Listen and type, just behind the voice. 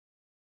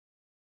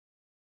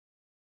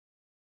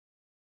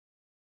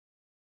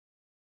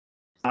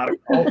Not a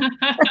cult.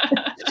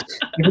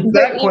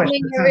 That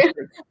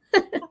question.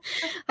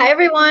 Hi,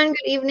 everyone.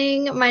 Good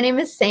evening. My name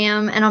is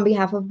Sam, and on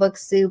behalf of Book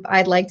Soup,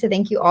 I'd like to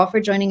thank you all for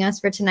joining us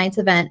for tonight's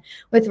event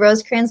with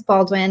Rosecrans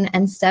Baldwin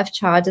and Steph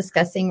Cha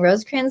discussing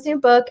Rosecrans' new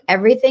book,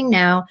 Everything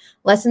Now,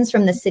 Lessons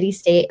from the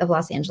City-State of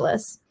Los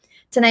Angeles.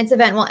 Tonight's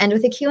event will end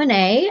with a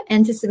Q&A,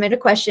 and to submit a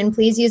question,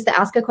 please use the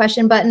Ask a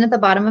Question button at the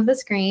bottom of the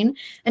screen.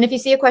 And if you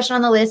see a question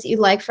on the list you'd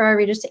like for our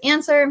readers to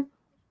answer,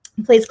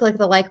 please click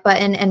the like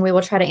button and we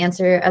will try to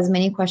answer as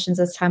many questions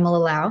as time will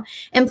allow.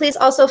 And please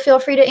also feel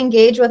free to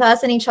engage with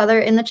us and each other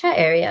in the chat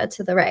area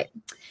to the right.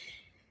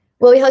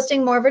 We'll be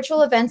hosting more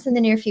virtual events in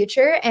the near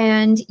future,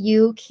 and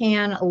you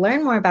can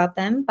learn more about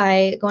them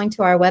by going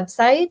to our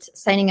website,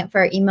 signing up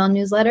for our email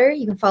newsletter.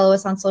 You can follow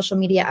us on social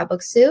media at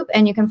BookSoup,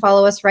 and you can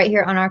follow us right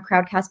here on our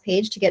Crowdcast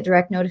page to get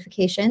direct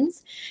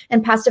notifications.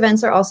 And past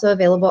events are also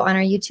available on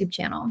our YouTube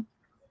channel.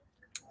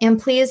 And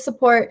please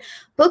support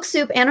Book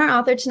Soup and our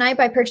author tonight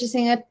by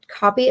purchasing a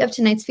copy of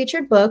tonight's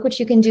featured book, which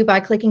you can do by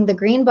clicking the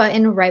green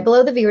button right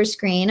below the viewer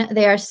screen.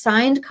 They are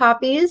signed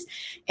copies,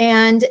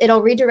 and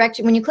it'll redirect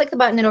you. When you click the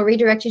button, it'll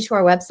redirect you to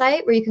our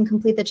website where you can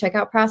complete the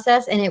checkout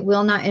process, and it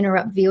will not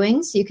interrupt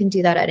viewing, so you can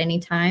do that at any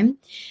time.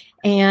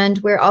 And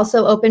we're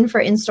also open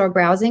for in-store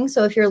browsing.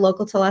 So if you're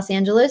local to Los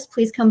Angeles,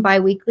 please come by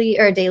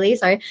daily,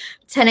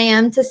 10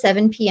 a.m. to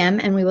 7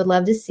 p.m. and we would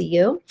love to see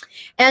you.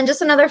 And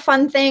just another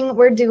fun thing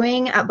we're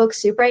doing at Book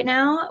Soup right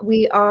now,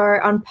 we are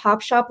on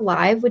Pop Shop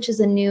Live, which is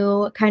a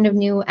new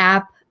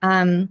app.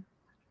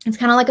 It's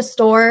kind of like a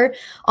store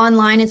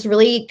online. It's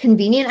really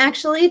convenient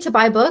actually to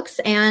buy books.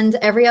 And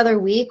every other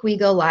week we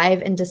go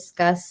live and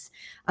discuss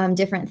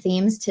different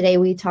themes. Today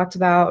we talked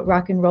about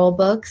rock and roll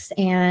books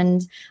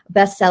and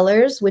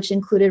bestsellers, which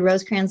included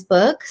Rosecrans'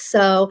 book.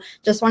 So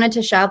just wanted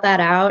to shout that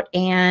out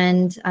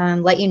and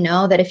let you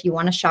know that if you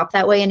want to shop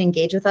that way and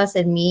engage with us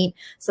and meet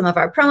some of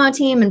our promo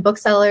team and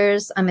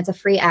booksellers, it's a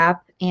free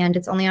app and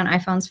it's only on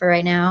iPhones for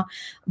right now,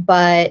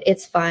 but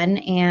it's fun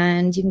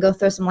and you can go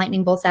throw some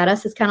lightning bolts at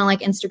us. It's kind of like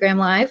Instagram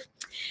Live.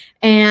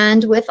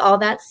 And with all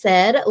that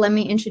said, let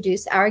me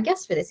introduce our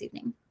guest for this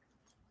evening.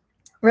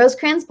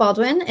 Rosecrans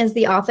Baldwin is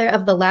the author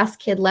of The Last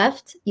Kid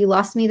Left, You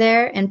Lost Me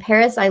There, and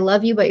Paris, I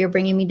Love You, But You're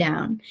Bringing Me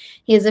Down.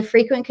 He is a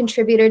frequent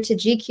contributor to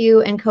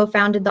GQ and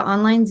co-founded the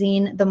online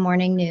zine, The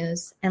Morning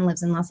News, and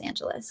lives in Los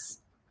Angeles.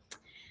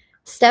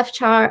 Steph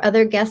Cha, our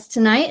other guest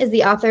tonight, is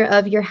the author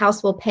of Your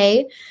House Will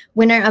Pay,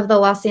 winner of the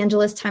Los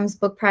Angeles Times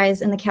Book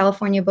Prize and the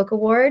California Book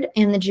Award,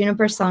 and the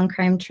Juniper Song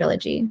Crime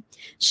Trilogy.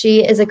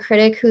 She is a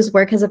critic whose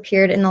work has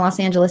appeared in the Los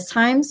Angeles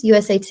Times,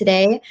 USA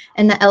Today,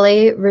 and the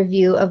LA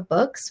Review of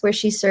Books, where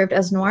she served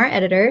as noir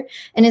editor,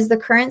 and is the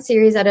current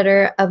series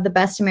editor of the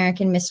Best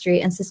American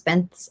Mystery and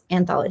Suspense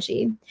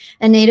Anthology.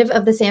 A native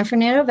of the San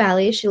Fernando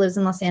Valley, she lives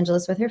in Los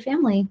Angeles with her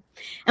family.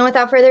 And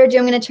without further ado,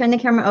 I'm going to turn the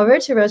camera over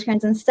to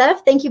Rosecrans and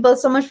Steph. Thank you both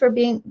so much for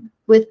being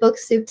with Book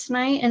Soup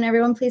tonight, and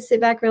everyone please sit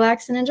back,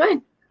 relax, and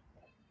enjoy.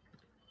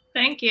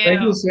 Thank you.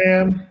 Thank you,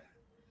 Sam.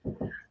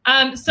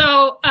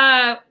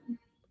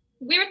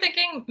 We were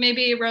thinking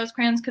maybe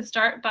Rosecrans could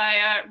start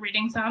by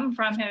reading some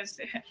from his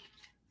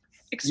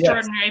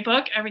extraordinary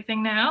book,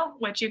 Everything Now,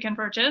 which you can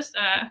purchase.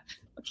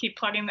 I'll keep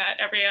plugging that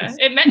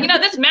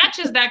this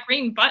matches that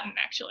green button,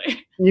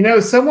 actually.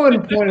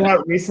 Someone pointed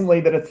out recently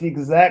that it's the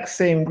exact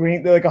same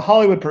green, like a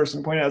Hollywood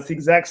person pointed out it's the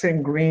exact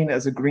same green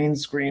as a green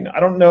screen.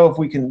 I don't know if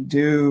we can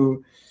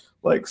do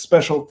like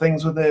special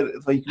things with it,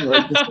 if you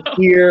can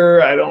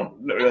disappear. I don't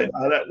really know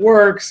how that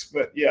works,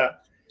 but yeah.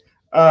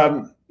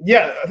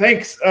 Yeah,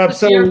 thanks.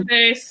 Your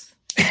face.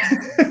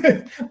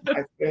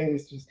 My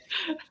face.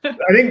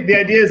 I think the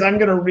idea is I'm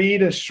going to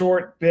read a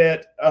short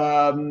bit.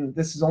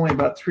 This is only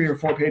about 3 or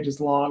 4 pages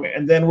long,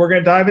 and then we're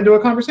going to dive into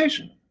a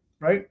conversation,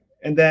 right?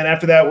 And then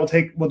after that,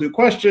 we'll do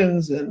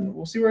questions, and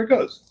we'll see where it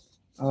goes.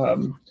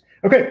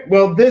 Okay.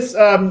 Well, this.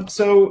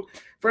 So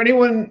for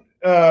anyone,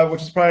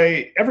 which is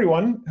probably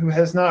everyone who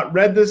has not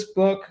read this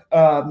book,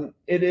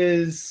 it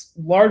is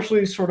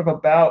largely sort of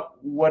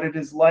about what it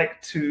is like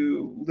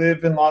to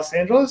live in Los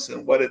Angeles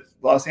and what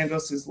Los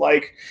Angeles is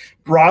like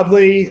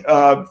broadly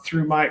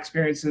through my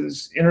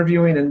experiences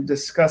interviewing and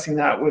discussing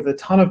that with a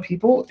ton of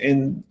people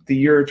in the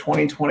year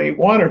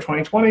 2021 or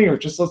 2020, or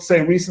just let's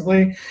say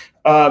recently.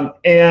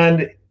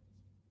 And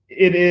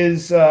it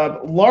is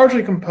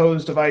largely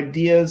composed of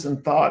ideas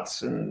and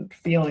thoughts and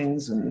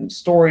feelings and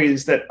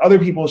stories that other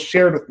people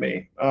shared with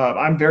me.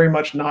 I'm very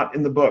much not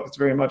in the book. It's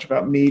very much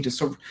about me just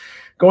sort of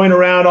going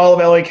around all of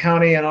LA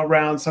County and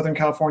around Southern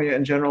California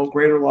in general,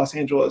 greater Los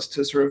Angeles,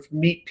 to sort of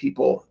meet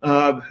people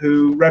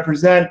who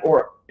represent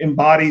or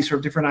embody sort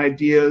of different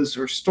ideas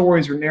or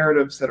stories or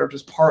narratives that are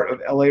just part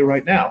of LA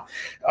right now.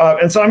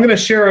 And so I'm going to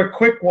share a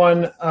quick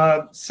one.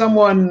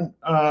 Someone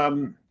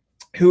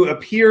who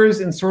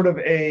appears in sort of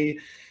a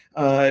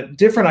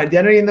different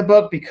identity in the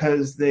book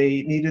because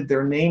they needed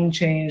their name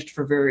changed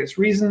for various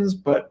reasons.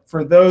 But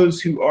for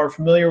those who are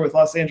familiar with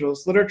Los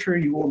Angeles literature,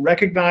 you will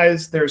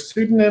recognize their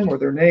pseudonym or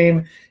their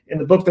name. In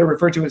the book, they're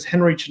referred to as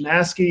Henry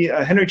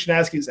Chinaski. Henry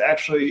Chinaski is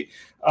actually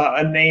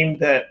a name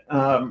that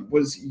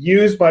was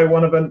used by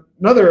one of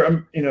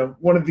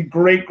the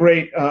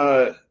great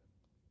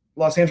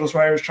Los Angeles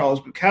writers,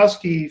 Charles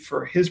Bukowski,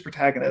 for his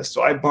protagonist.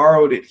 So I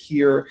borrowed it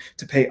here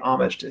to pay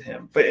homage to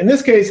him. But in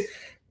this case,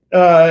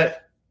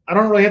 I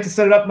don't really have to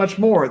set it up much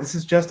more. This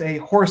is just a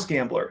horse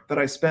gambler that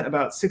I spent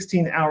about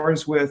 16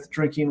 hours with,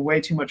 drinking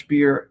way too much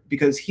beer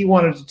because he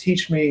wanted to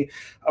teach me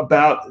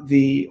about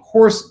the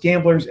horse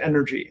gambler's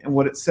energy and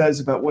what it says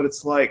about what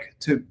it's like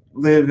to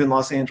live in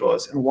Los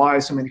Angeles and why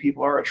so many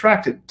people are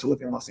attracted to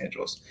living in Los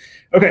Angeles.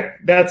 Okay,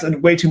 that's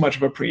way too much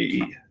of a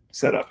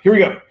pre-setup. Here we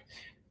go.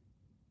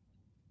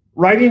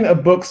 Writing a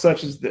book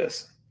such as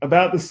this,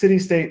 about the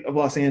city-state of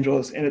Los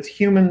Angeles and its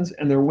humans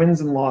and their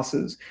wins and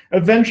losses,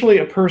 eventually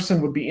a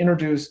person would be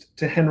introduced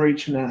to Henry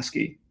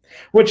Chinaski.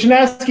 What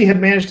Chinaski had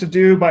managed to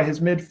do by his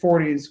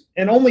mid-40s,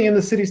 and only in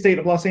the city-state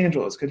of Los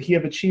Angeles could he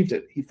have achieved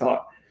it, he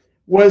thought,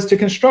 was to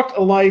construct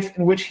a life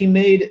in which he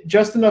made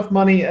just enough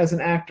money as an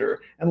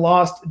actor and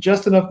lost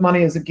just enough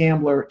money as a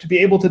gambler to be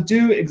able to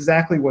do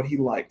exactly what he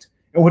liked.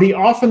 And what he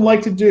often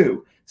liked to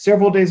do,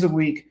 several days a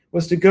week,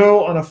 was to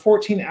go on a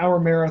 14-hour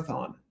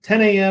marathon, 10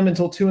 a.m.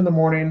 until 2 in the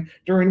morning,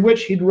 during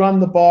which he'd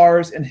run the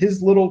bars in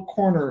his little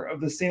corner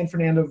of the San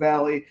Fernando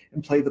Valley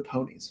and play the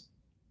ponies.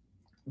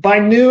 By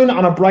noon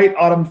on a bright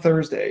autumn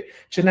Thursday,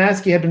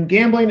 Chinaski had been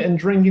gambling and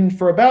drinking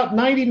for about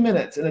 90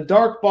 minutes in a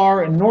dark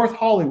bar in North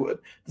Hollywood,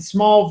 the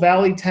small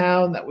valley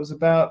town that was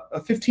about a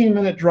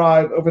 15-minute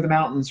drive over the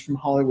mountains from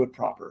Hollywood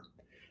proper.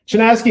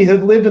 Chinaski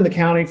had lived in the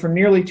county for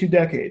nearly 2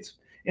 decades.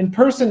 In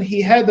person,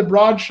 he had the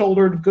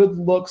broad-shouldered good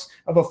looks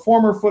of a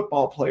former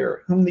football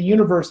player whom the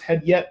universe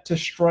had yet to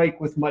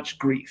strike with much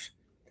grief.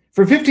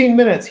 For 15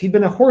 minutes, he'd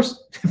been a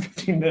horse.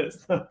 15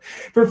 minutes.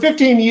 For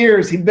 15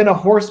 years, he'd been a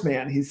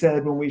horseman, he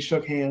said when we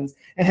shook hands,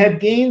 and had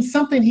gained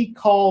something he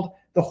called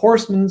the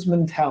horseman's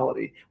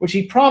mentality, which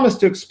he promised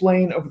to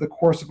explain over the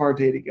course of our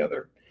day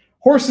together.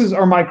 Horses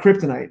are my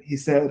kryptonite, he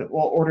said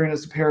while ordering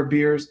us a pair of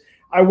beers.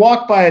 I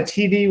walk by a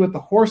TV with the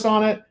horse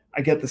on it, I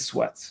get the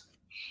sweats.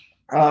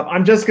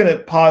 I'm just going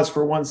to pause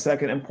for 1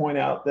 second and point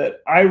out that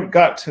I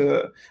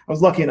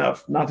was lucky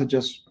enough not to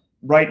just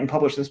write and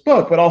publish this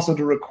book, but also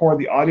to record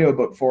the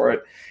audiobook for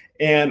it.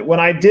 And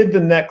when I did the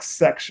next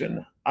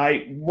section,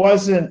 I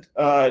wasn't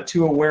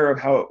too aware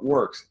of how it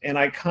works. And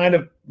I kind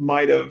of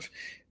might have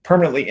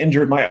permanently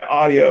injured my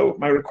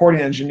recording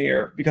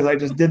engineer because I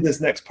just did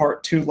this next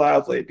part too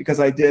loudly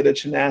because I did a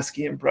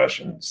Chinaski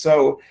impression.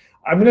 So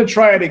I'm going to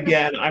try it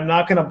again. I'm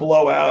not going to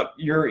blow out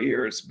your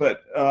ears,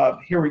 but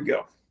here we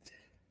go.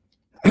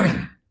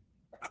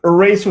 A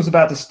race was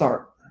about to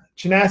start.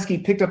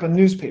 Chinaski picked up a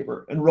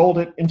newspaper and rolled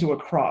it into a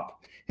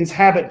crop. His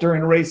habit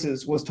during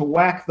races was to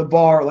whack the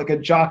bar like a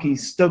jockey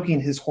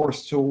stoking his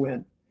horse to a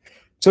win.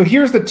 So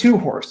here's the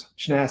 2-horse,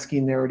 Chinaski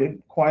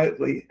narrated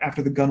quietly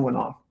after the gun went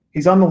off.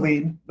 He's on the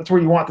lead. That's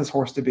where you want this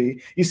horse to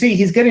be. You see,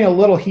 he's getting a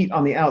little heat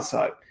on the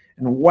outside.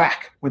 And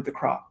whack went the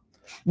crop.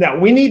 Now,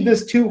 we need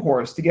this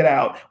 2-horse to get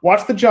out.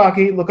 Watch the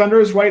jockey, look under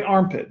his right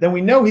armpit. Then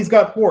we know he's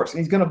got horse, and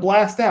he's going to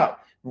blast out.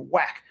 And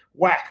whack,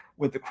 whack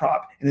with the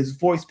crop, and his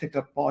voice picked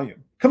up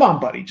volume. Come on,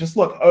 buddy, just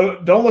look.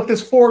 Oh, don't let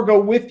this 4 go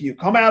with you.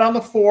 Come out on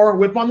the 4,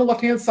 whip on the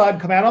left-hand side,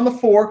 come out on the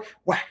 4,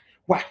 whack,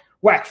 whack,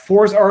 whack.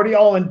 4's already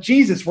all in.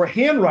 Jesus, we're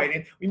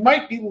handwriting. We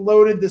might be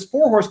loaded. This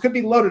 4-horse could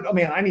be loaded. Oh,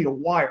 man, I need a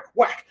wire.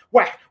 Whack,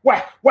 whack,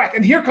 whack, whack.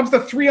 And here comes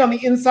the 3 on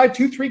the inside.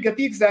 2, 3, get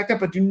the exact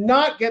up, but do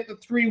not get the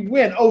 3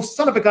 win. Oh,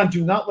 son of a gun,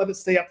 do not let it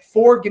stay up.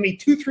 4, give me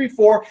 2, 3,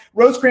 4.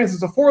 Rosecrans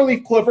is a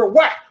 4-leaf clover.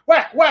 Whack,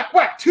 whack, whack,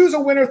 whack. 2's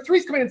a winner.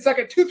 3's coming in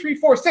second. 2, 3,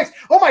 4, 6.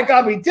 Oh, my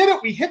God, we did it.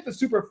 We hit the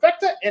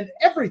superfecta and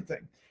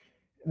everything.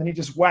 And then he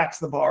just whacks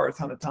the bar a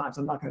ton of times.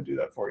 I'm not going to do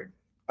that for you.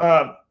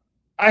 I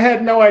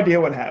had no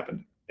idea what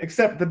happened,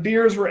 except the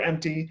beers were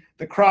empty,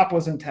 the crop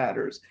was in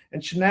tatters,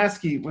 and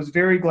Chinaski was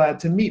very glad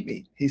to meet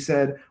me, he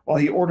said, while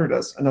he ordered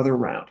us another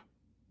round.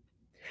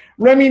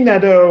 Remy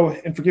Nadeau,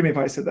 and forgive me if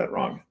I said that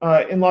wrong,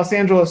 in Los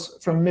Angeles,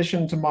 From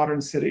Mission to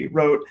Modern City,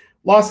 wrote,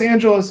 Los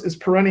Angeles is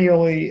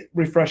perennially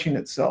refreshing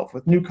itself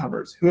with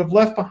newcomers who have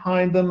left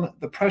behind them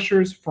the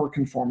pressures for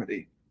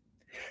conformity.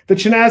 The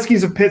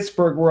Chinaskis of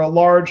Pittsburgh were a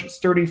large,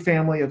 sturdy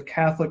family of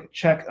Catholic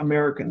Czech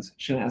Americans,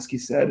 Chinaski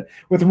said,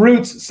 with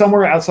roots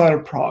somewhere outside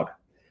of Prague.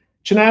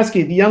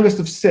 Chinaski, the youngest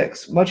of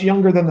 6, much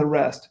younger than the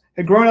rest,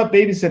 had grown up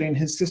babysitting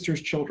his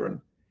sister's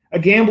children. A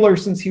gambler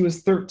since he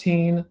was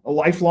 13, a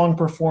lifelong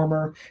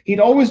performer, he'd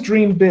always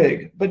dreamed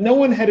big, but no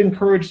one had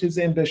encouraged his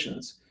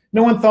ambitions.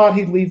 No one thought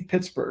he'd leave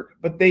Pittsburgh,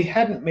 but they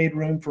hadn't made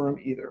room for him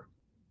either.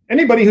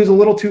 Anybody who's a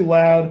little too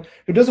loud,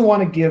 who doesn't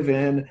want to give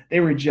in,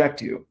 they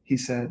reject you, he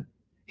said.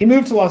 He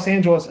moved to Los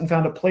Angeles and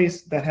found a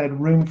place that had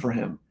room for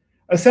him.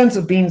 A sense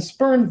of being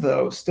spurned,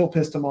 though, still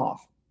pissed him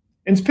off.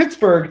 In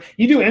Pittsburgh,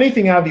 you do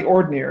anything out of the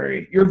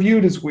ordinary, you're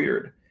viewed as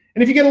weird.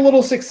 And if you get a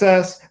little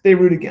success, they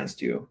root against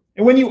you.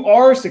 And when you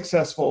are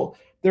successful,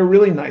 they're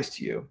really nice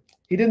to you.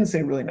 He didn't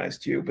say really nice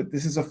to you, but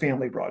this is a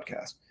family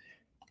broadcast.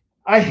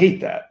 I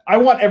hate that. I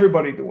want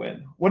everybody to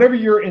win. Whatever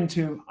you're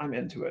into, I'm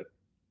into it.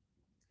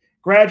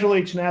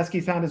 Gradually,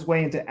 Chinaski found his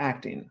way into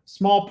acting,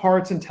 small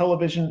parts in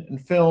television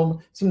and film,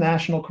 some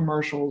national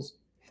commercials.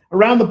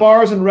 Around the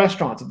bars and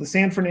restaurants of the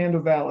San Fernando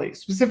Valley,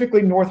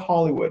 specifically North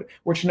Hollywood,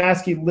 where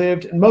Chinaski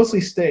lived and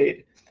mostly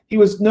stayed, he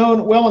was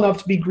known well enough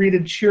to be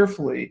greeted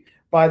cheerfully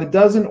by the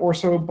dozen or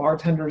so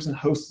bartenders and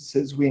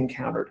hostesses we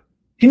encountered.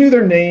 He knew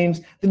their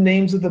names, the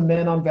names of the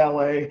men on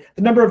valet,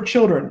 the number of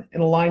children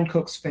in a line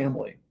cook's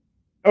family.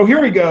 "Oh, here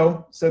we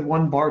go," said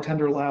one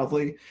bartender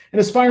loudly, an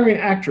aspiring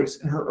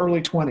actress in her early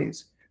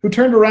 20s, who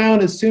turned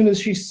around as soon as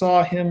she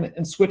saw him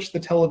and switched the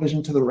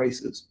television to the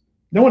races.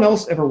 "No one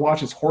else ever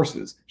watches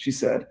horses," she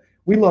said.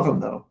 "We love them,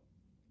 though."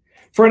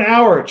 For an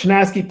hour,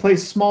 Chinaski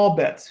placed small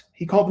bets.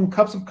 He called them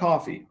cups of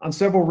coffee on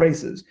several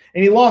races,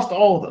 and he lost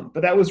all of them,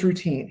 but that was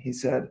routine, he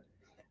said.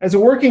 As a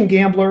working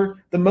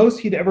gambler, the most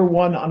he'd ever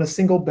won on a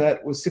single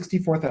bet was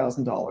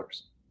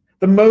 $64,000.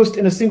 The most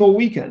in a single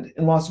weekend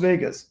in Las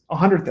Vegas,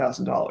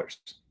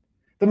 $100,000.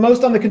 The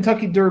most on the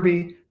Kentucky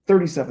Derby,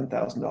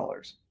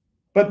 $37,000.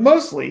 But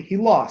mostly he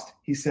lost,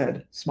 he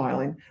said,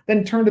 smiling,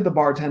 then turned to the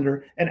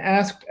bartender and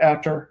asked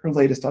after her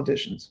latest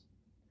auditions.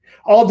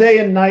 All day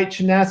and night,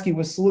 Chinaski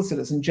was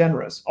solicitous and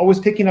generous,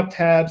 always picking up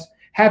tabs,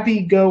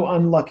 happy go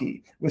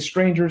unlucky, with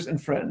strangers and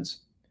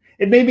friends.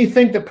 It made me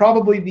think that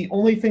probably the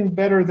only thing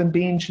better than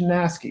being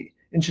Chinaski,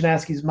 in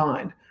Chinaski's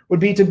mind, would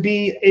be to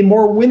be a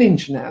more winning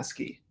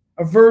Chinaski,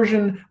 a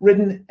version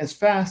written as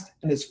fast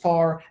and as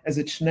far as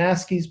a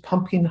Chinaski's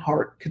pumpkin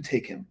heart could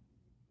take him.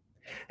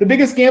 The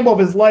biggest gamble of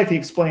his life, he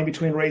explained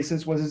between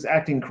races, was his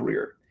acting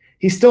career.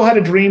 He still had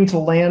a dream to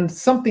land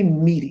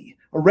something meaty,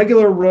 a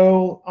regular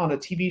role on a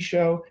TV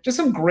show, just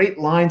some great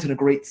lines and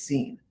a great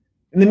scene.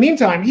 In the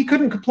meantime, he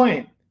couldn't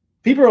complain.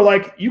 People are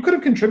like, "You could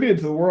have contributed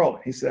to the world,"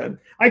 he said.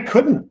 "I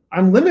couldn't.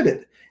 I'm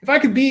limited. If I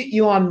could be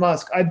Elon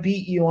Musk, I'd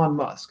be Elon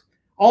Musk.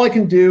 All I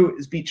can do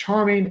is be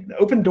charming and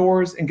open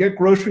doors and get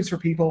groceries for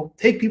people,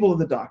 take people to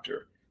the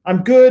doctor.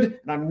 I'm good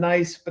and I'm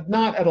nice, but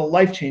not at a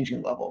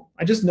life-changing level.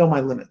 I just know my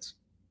limits."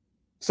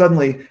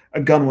 Suddenly,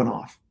 a gun went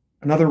off.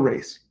 Another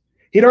race.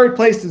 He'd already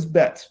placed his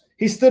bets.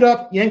 He stood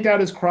up, yanked out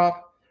his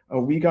crop.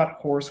 "Oh, we got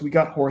horse, we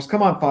got horse.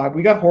 Come on, 5,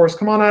 we got horse.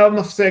 Come on out on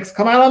the 6.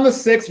 Come out on the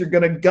 6. You're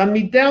going to gun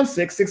me down,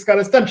 6. 6 got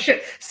us done."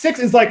 Shit, 6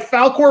 is like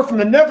Falcor from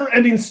the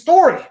Never-Ending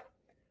Story.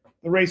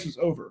 The race was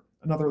over.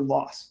 Another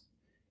loss.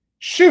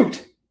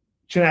 "Shoot!"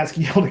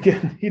 Chinaski yelled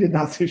again. He did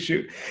not say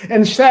shoot,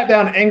 and sat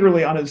down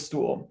angrily on his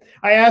stool.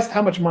 I asked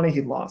how much money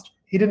he'd lost.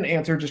 He didn't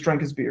answer, just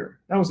drank his beer.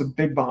 "That was a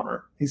big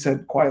bomber," he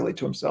said quietly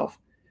to himself.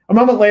 A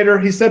moment later,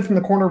 he said from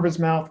the corner of his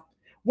mouth,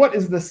 "What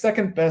is the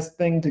second best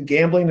thing to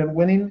gambling and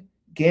winning?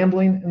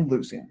 Gambling and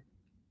losing."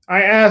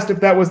 I asked if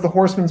that was the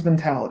horseman's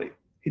mentality.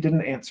 He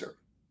didn't answer.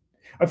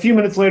 A few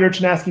minutes later,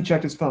 Chinaski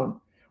checked his phone.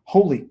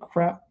 "Holy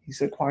crap," he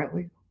said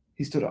quietly.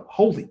 He stood up.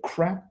 "Holy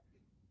crap."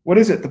 "What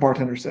is it?" the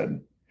bartender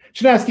said.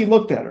 Chinaski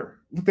looked at her,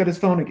 looked at his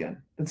phone again,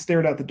 then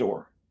stared out the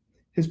door.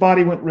 His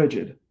body went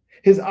rigid.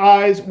 His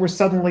eyes were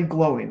suddenly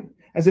glowing,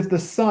 as if the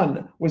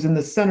sun was in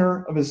the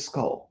center of his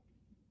skull.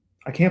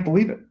 "I can't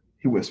believe it,"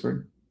 he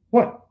whispered.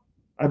 "What?"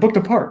 "I booked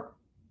a part."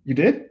 "You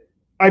did?"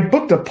 "I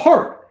booked a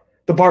part."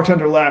 The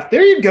bartender laughed.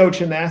 "There you go,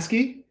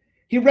 Chinaski."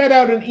 He read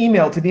out an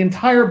email to the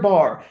entire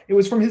bar. It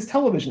was from his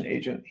television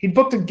agent. He'd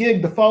booked a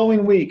gig the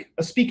following week,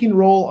 a speaking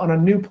role on a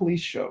new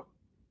police show.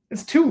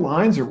 "It's 2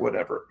 lines or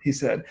whatever," he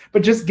said,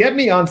 "but just get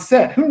me on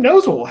set. Who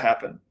knows what will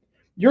happen?"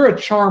 "You're a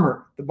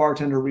charmer," the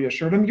bartender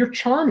reassured him. "You're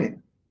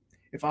charming."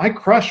 "If I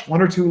crush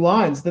 1 or 2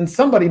 lines, then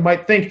somebody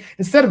might think,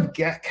 instead of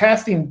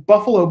casting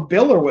Buffalo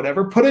Bill or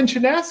whatever, put in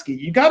Chinaski.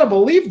 You got to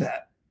believe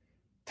that."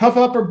 "Tough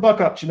up or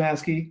buck up,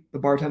 Chinaski," the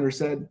bartender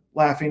said,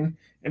 laughing,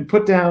 and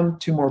put down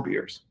 2 more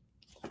beers.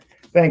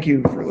 Thank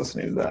you for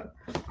listening to that.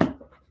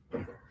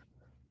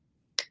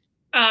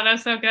 Oh,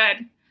 that's so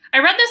good. I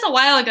read this a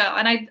while ago,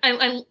 and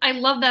I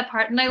love that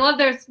part, and I love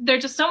there's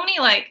just so many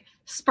like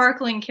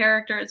sparkling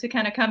characters who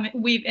kind of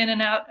weave in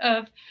and out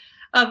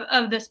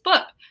of this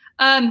book.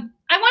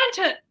 I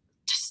wanted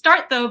to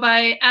start though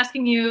by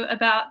asking you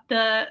about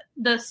the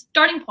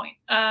starting point,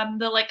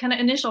 the like kind of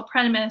initial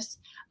premise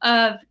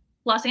of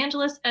Los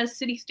Angeles as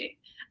city-state.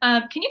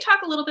 Can you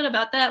talk a little bit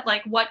about that?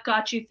 Like what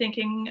got you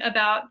thinking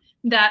about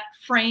that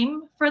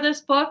frame for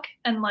this book,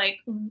 and like,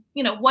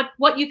 you know,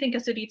 what you think a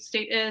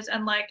city-state is,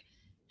 and like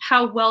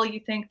how well you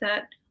think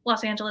that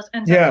Los Angeles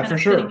ends up kind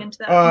of fitting into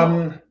that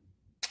mold?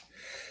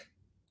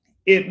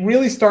 It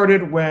really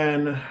started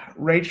when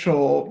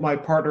Rachel, my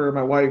partner,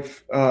 my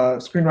wife,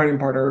 screenwriting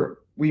partner,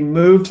 we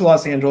moved to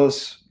Los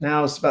Angeles.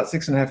 Now it's about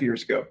 6.5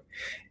 years ago.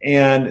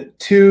 And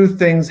 2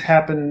 things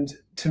happened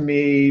to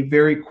me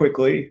very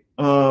quickly.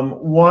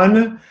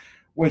 One,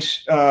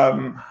 which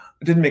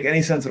didn't make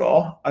any sense at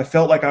all. I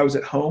felt like I was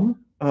at home.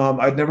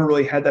 I'd never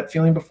really had that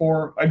feeling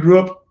before. I grew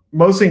up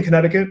mostly in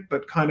Connecticut,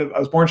 but I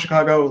was born in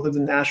Chicago, lived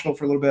in Nashville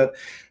for a little bit,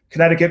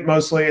 Connecticut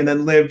mostly, and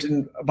then lived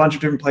in a bunch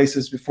of different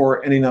places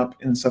before ending up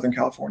in Southern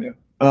California.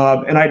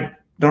 And I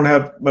don't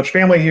have much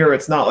family here.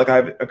 It's not like I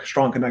have a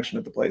strong connection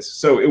at the place.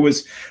 So it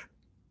was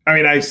I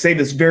mean, I say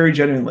this very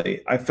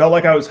genuinely. I felt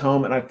like I was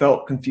home, and I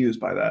felt confused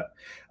by that.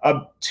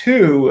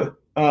 Two,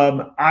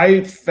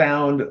 I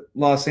found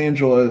Los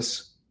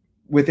Angeles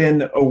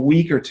within a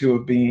week or two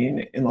of being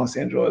in Los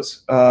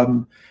Angeles,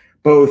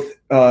 both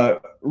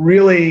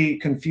really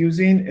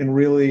confusing and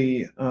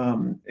really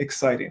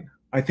exciting.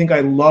 I think I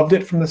loved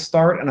it from the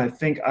start, and I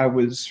think I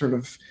was sort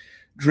of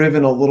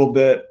driven a little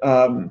bit,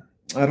 I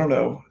don't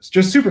know,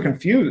 just super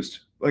confused.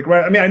 Like,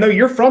 right, I mean, I know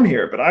you're from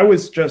here, but I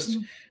was just,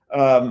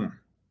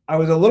 I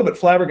was a little bit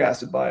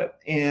flabbergasted by it.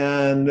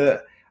 And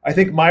I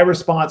think my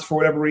response, for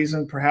whatever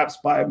reason, perhaps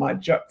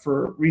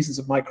for reasons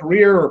of my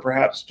career, or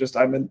perhaps just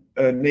I'm an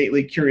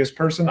innately curious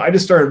person, I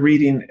just started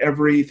reading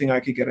everything I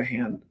could get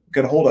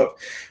a hold of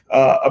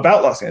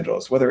about Los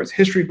Angeles, whether it's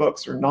history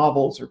books or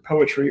novels or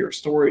poetry or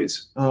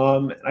stories.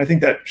 And I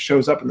think that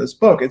shows up in this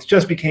book. It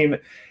just became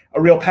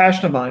a real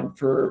passion of mine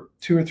for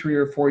 2 or 3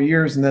 or 4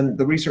 years, and then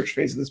the research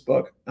phase of this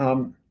book,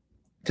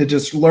 to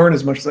just learn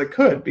as much as I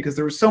could, because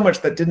there was so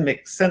much that didn't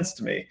make sense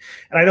to me.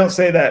 And I don't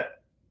say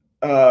that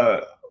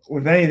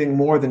with anything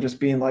more than just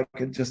being like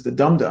just a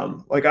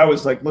dum-dum. Like, I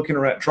was like looking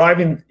around,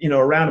 driving,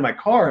 around in my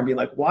car and being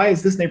like, why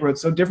is this neighborhood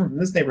so different from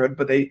this neighborhood,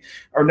 but they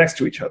are next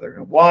to each other?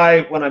 And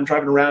why, when I'm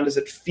driving around, does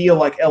it feel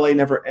like LA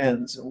never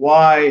ends? And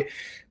why,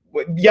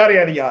 yada,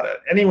 yada, yada.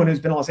 Anyone who's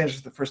been in Los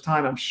Angeles for the first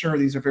time, I'm sure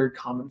these are very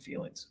common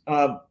feelings.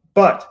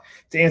 But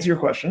to answer your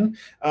question,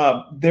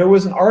 there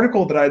was an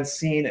article that I'd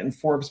seen in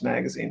Forbes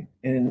magazine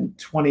in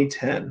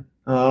 2010,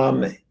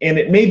 and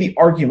it made the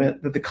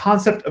argument that the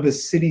concept of a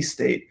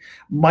city-state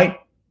might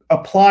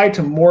apply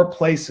to more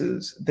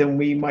places than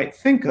we might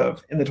think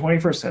of in the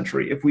 21st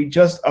century if we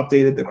just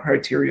updated the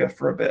criteria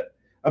for a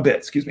bit,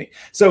 excuse me.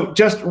 So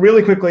just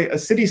really quickly, a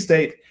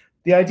city-state,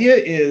 the idea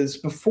is,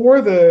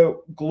 before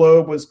the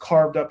globe was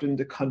carved up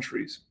into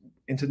countries,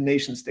 into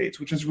nation states,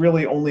 which is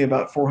really only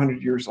about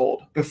 400 years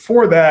old.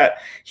 Before that,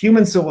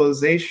 human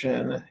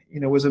civilization,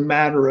 was a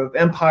matter of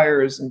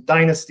empires and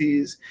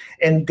dynasties,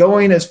 and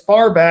going as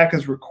far back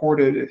as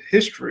recorded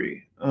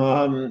history.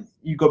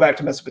 You go back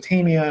to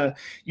Mesopotamia,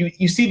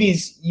 you see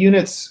these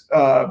units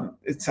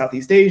in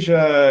Southeast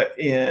Asia,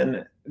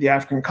 in the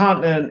African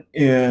continent,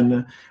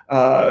 in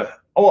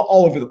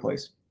all over the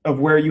place, of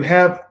where you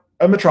have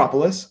a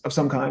metropolis of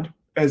some kind,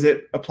 as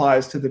it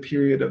applies to the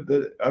period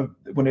of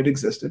when it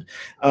existed.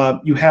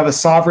 You have a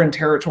sovereign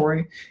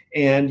territory,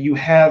 and you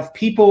have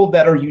people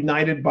that are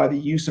united by the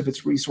use of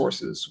its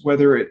resources,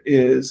 whether it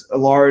is a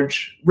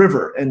large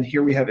river, and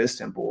here we have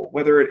Istanbul,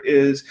 whether it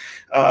is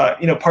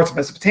parts of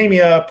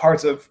Mesopotamia,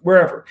 parts of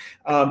wherever.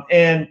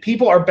 And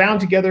people are bound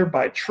together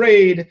by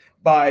trade,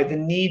 by the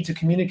need to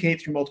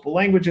communicate through multiple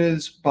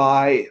languages,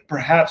 by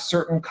perhaps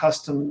certain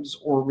customs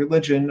or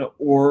religion,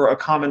 or a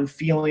common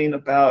feeling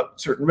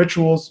about certain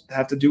rituals that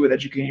have to do with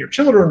educating your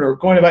children or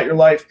going about your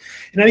life.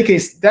 In any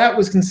case, that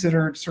was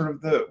considered sort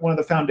of one of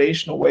the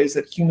foundational ways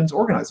that humans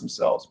organize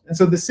themselves. And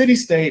so the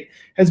city-state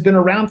has been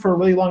around for a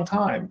really long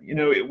time.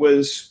 It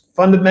was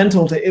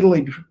fundamental to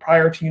Italy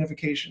prior to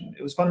unification.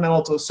 It was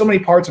fundamental to so many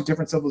parts of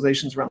different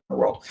civilizations around the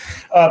world.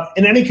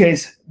 In any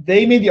case,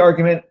 they made the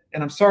argument,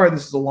 and I'm sorry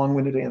this is a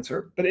long-winded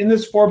answer, but in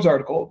this Forbes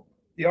article,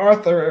 the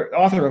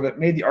author of it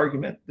made the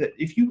argument that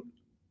if you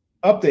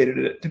updated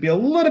it to be a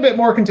little bit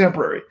more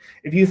contemporary,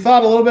 if you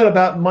thought a little bit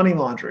about money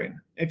laundering,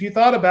 if you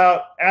thought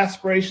about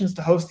aspirations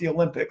to host the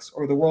Olympics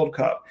or the World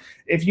Cup,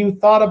 if you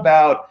thought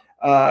about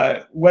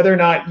whether or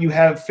not you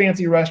have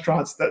fancy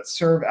restaurants that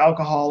serve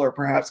alcohol or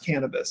perhaps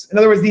cannabis. In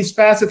other words, these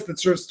facets that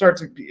sort of start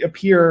to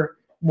appear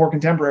more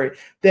contemporary,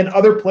 then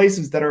other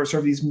places that are sort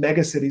of these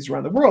mega cities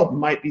around the world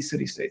might be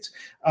city-states.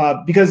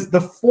 Because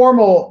the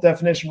formal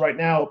definition right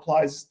now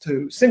applies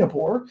to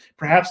Singapore,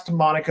 perhaps to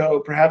Monaco,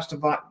 perhaps to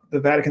the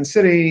Vatican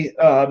City,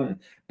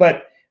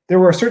 but there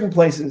were certain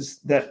places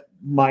that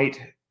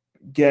might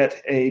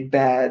get a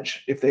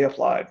badge if they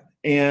applied.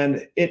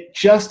 And it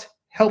just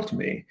helped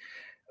me.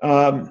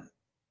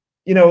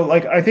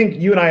 Like, I think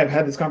you and I have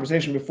had this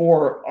conversation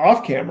before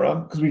off camera,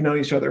 because we've known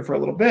each other for a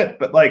little bit,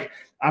 but like,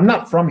 I'm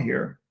not from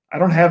here. I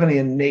don't have any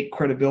innate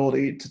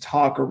credibility to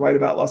talk or write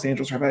about Los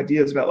Angeles or have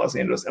ideas about Los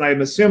Angeles. And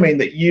I'm assuming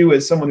that you,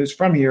 as someone who's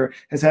from here,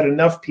 has had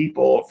enough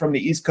people from the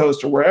East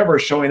Coast or wherever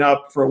showing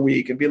up for a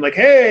week and being like,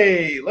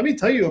 hey, let me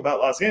tell you about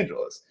Los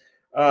Angeles.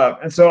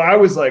 And so I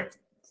was like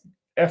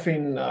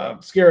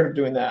effing scared of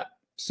doing that.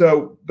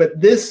 So, but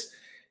this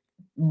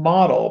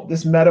model,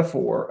 this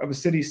metaphor of a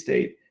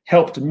city-state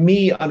helped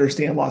me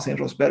understand Los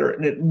Angeles better.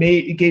 And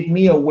it gave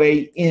me a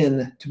way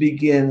in to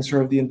begin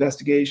sort of the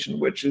investigation,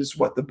 which is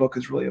what the book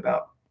is really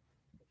about.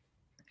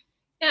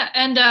 Yeah,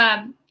 and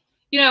I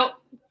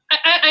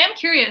am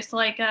curious.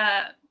 Like,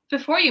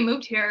 before you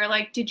moved here,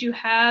 like, did you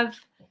have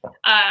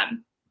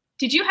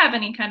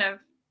any kind of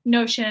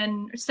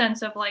notion or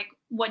sense of like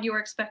what you were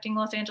expecting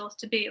Los Angeles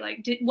to be?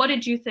 Like, what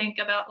did you think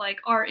about like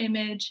our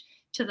image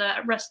to the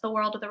rest of the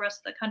world or the rest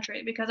of the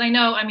country? Because I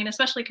know,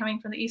 especially coming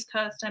from the East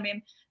Coast,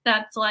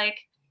 that's like,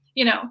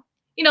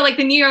 like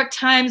the New York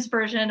Times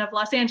version of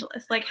Los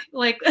Angeles. Like.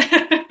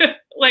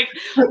 Like,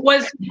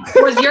 was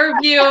your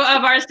view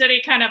of our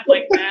city kind of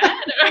like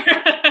that?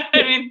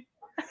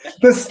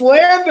 The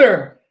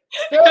slander.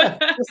 Steph,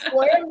 the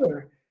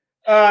slander.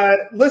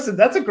 Listen,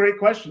 that's a great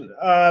question.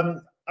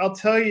 I'll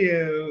tell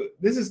you,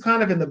 this is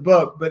kind of in the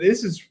book, but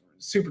this is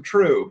super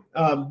true.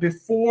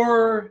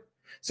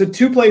 So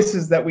two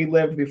places that we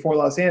lived before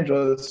Los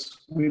Angeles,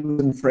 we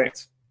lived in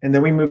France, and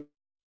then we moved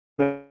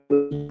to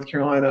North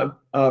Carolina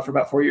for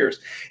about 4 years.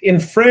 In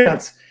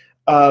France,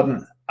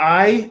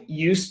 I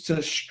used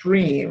to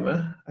stream,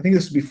 I think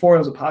this was before it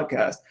was a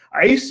podcast,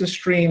 I used to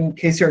stream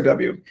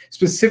KCRW,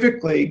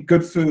 specifically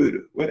Good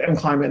Food with M.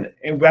 Kleiman,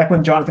 and back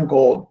when Jonathan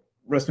Gold,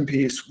 rest in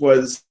peace,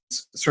 was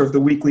sort of the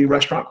weekly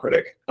restaurant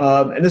critic.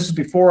 And this was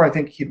before, I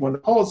think he'd won the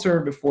Pulitzer,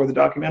 before the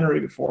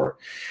documentary,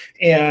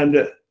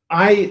 and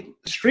I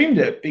streamed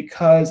it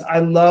because I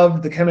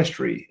loved the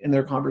chemistry in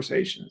their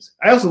conversations.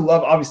 I also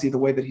love, obviously, the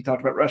way that he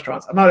talked about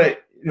restaurants. I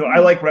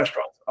like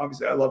restaurants.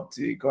 Obviously, I love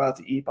to go out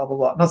to eat, blah, blah,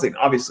 blah. I'm not saying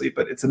obviously,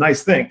 but it's a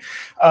nice thing.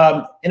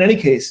 In any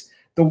case,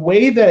 the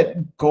way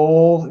that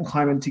Gold and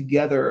Kleiman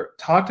together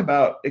talked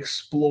about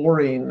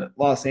exploring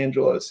Los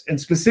Angeles,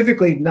 and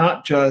specifically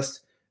not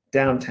just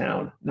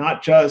downtown,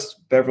 not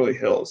just Beverly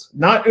Hills,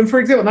 not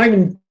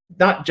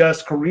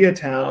just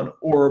Koreatown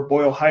or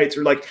Boyle Heights,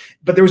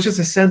 but there was just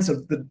a sense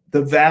of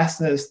the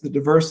vastness, the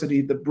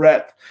diversity, the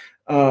breadth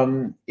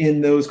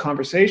in those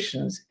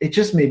conversations. It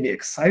just made me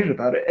excited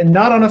about it, and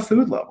not on a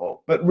food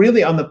level, but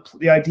really on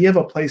the idea of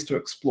a place to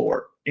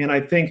explore. And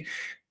I think,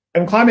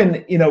 and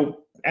Kleiman,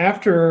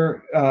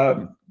 after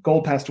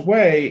Gold passed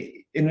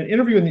away, in an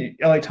interview in the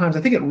LA Times,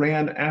 I think it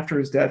ran after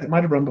his death, it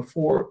might have run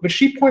before, but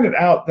she pointed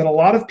out that a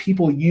lot of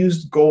people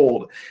used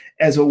Gold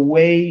as a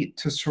way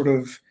to sort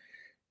of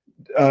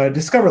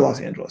discover Los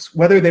Angeles,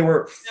 whether they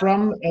were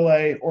from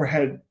LA or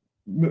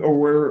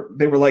where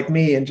they were like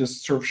me and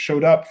just sort of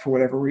showed up for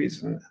whatever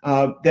reason.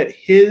 That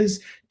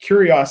his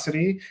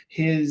curiosity,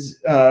 his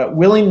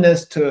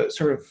willingness to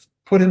sort of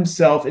put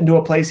himself into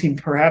a place he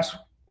perhaps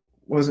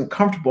wasn't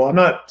comfortable. I'm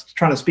not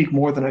trying to speak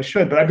more than I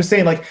should, but I'm just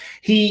saying,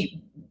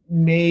 he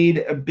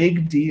made a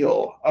big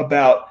deal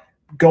about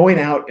going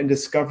out and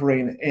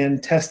discovering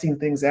and testing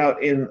things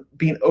out and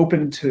being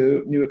open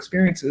to new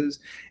experiences.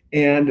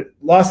 And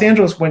Los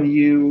Angeles, when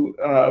you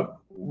are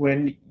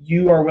willing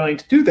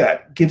to do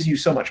that, gives you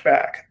so much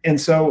back. And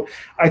so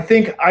I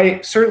think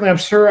I'm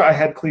sure I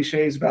had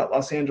cliches about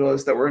Los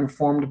Angeles that were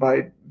informed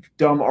by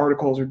dumb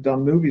articles or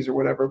dumb movies or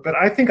whatever, but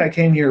I think I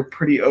came here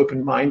pretty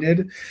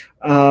open-minded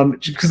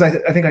because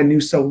I think I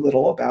knew so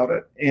little about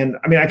it. And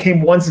I mean, I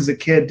came once as a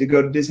kid to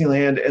go to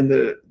Disneyland and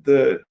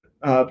the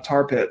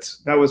tar pits.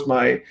 That was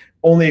my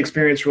only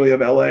experience really of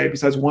LA,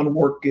 besides one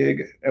work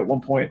gig at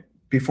one point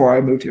before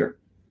I moved here.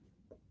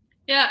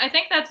 Yeah, I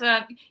think that's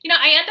I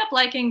end up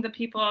liking the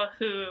people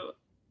who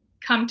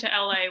come to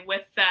LA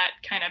with that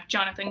kind of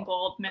Jonathan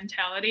Gold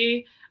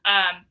mentality,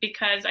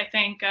 because I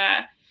think,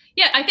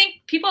 I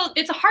think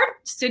it's a hard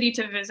city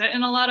to visit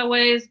in a lot of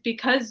ways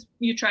because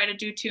you try to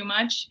do too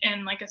much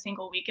in a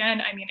single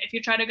weekend. I mean, if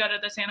you try to go to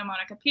the Santa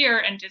Monica Pier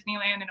and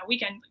Disneyland in a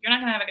weekend, you're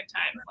not gonna have a good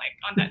time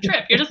on that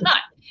trip. You're just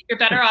not. You're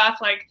better off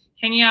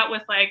hanging out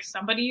with like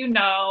somebody you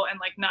know and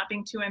like not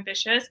being too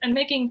ambitious and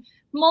making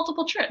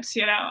multiple trips,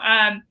 you know.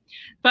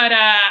 But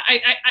I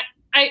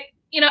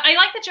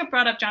like that you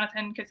brought up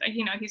Jonathan because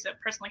he's a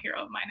personal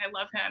hero of mine. I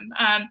love him.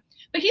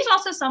 But he's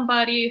also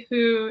somebody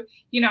who,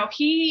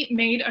 he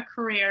made a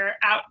career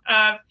out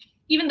of,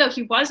 even though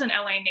he was an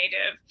LA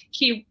native,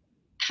 he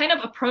kind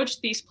of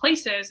approached these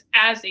places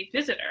as a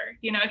visitor.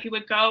 He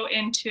would go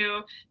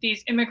into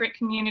these immigrant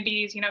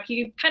communities.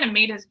 He kind of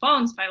made his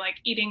bones by like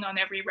eating on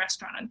every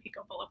restaurant on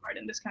Pico Boulevard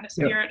in this kind of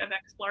spirit of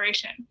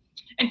exploration.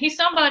 And he's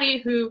somebody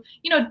who,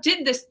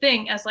 did this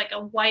thing as like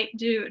a white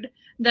dude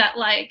that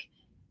like,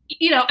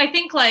 I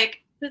think like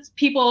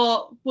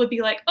people would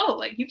be like, oh,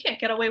 like you can't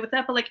get away with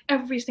that. But like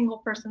every single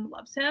person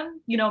loves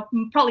him,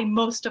 probably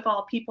most of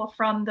all people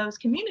from those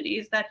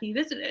communities that he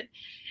visited.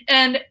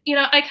 And,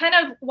 I kind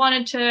of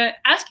wanted to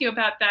ask you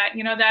about that,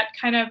 that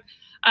kind of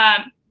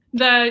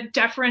the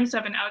deference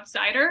of an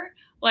outsider,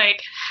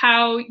 like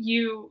how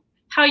you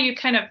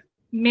kind of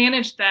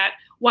manage that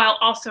while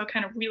also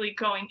kind of really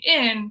going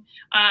in,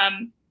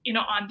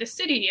 on the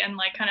city and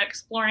like kind of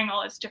exploring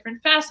all its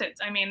different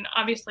facets. I mean,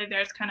 obviously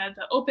there's kind of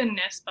the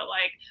openness, but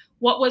like,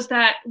 what was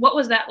that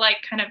like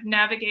kind of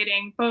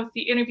navigating both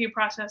the interview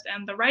process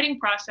and the writing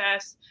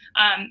process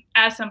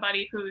as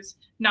somebody who's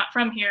not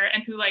from here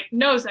and who like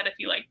knows that if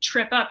you like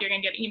trip up, you're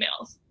gonna get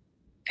emails.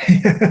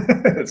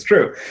 That's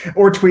true.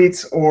 Or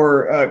tweets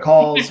or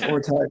calls or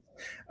text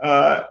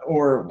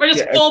or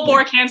just full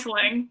bore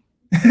canceling.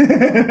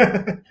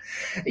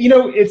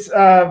 It's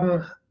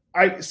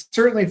I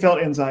certainly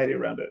felt anxiety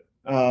around it.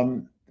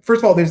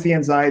 First of all, there's the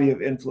anxiety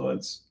of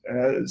influence,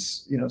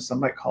 as some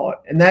might call it.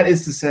 And that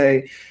is to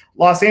say,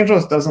 Los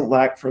Angeles doesn't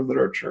lack for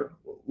literature.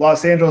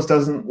 Los Angeles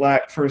doesn't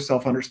lack for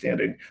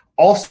self-understanding.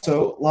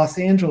 Also, Los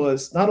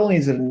Angeles, not only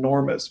is it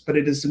enormous, but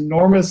it is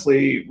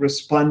enormously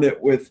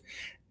resplendent with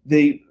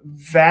the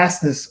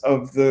vastness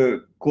of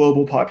the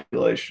global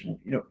population.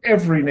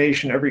 Every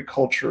nation, every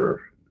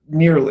culture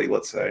nearly,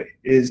 let's say,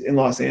 is in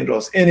Los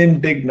Angeles and in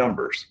big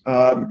numbers.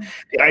 The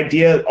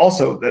idea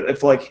also that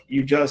if like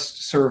you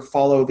just sort of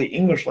follow the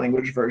English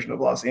language version of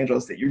Los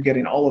Angeles, that you're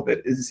getting all of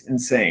it is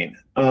insane.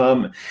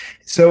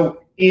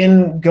 So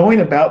in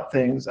going about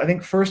things, I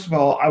think first of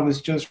all, I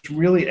was just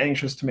really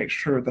anxious to make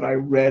sure that I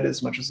read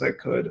as much as I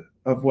could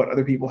of what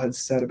other people had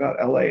said about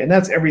LA. And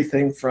that's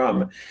everything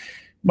from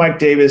Mike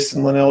Davis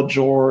and Linnell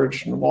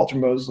George and Walter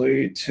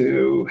Mosley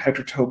to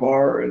Hector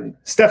Tobar and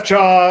Steph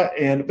Cha,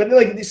 but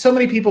like so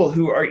many people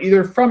who are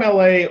either from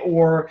LA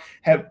or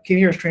came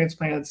here as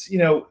transplants. You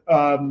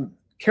know,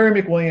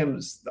 Carrie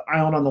McWilliams' The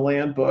Island on the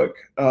Land book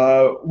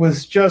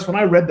was just, when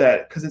I read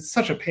that, because it's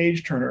such a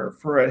page turner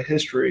for a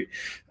history,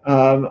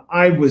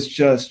 I was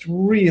just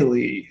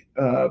really,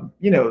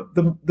 you know,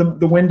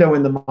 the window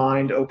in the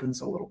mind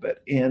opens a little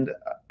bit. And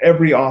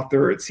every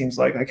author, it seems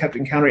like I kept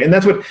encountering. And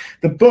that's what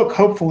the book,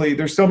 hopefully,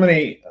 there's so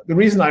many, the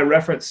reason I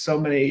reference so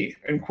many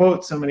and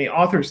quote so many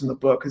authors in the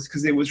book is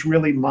because it was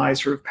really my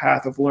sort of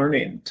path of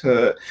learning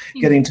to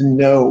getting to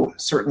know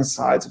certain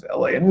sides of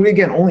LA. And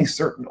again,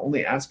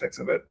 only aspects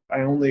of it. I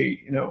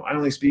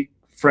only speak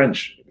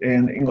French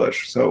and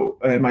English, so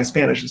my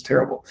Spanish is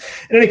terrible.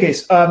 In any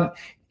case,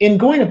 in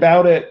going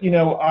about it, you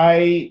know,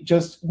 I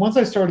just, once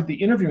I started the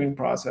interviewing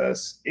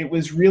process, it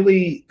was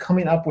really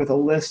coming up with a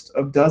list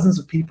of dozens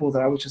of people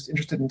that I was just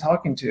interested in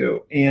talking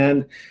to.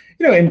 And,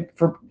 you know, and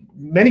for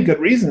many good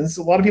reasons,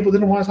 a lot of people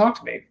didn't want to talk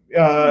to me.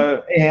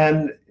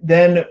 And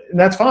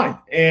that's fine.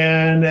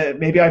 And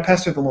maybe I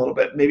pester them a little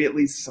bit. Maybe it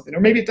leads to something, or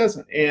maybe it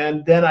doesn't.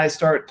 And then I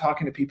start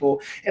talking to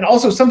people. And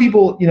also some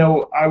people, you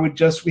know,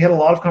 we had a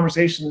lot of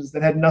conversations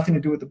that had nothing to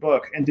do with the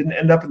book and didn't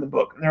end up in the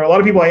book. And there are a lot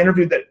of people I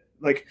interviewed that,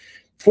 like,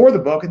 for the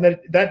book, and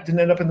that didn't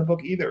end up in the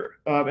book either.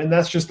 And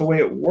that's just the way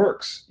it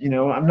works. You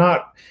know, I'm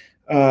not,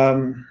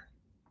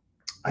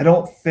 I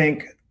don't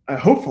think, I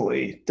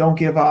hopefully don't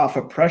give off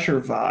a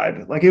pressure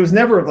vibe. Like, it was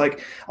never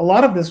like, a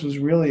lot of this was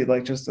really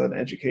like just an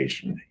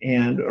education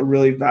and a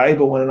really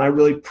valuable one. And I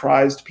really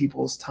prized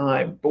people's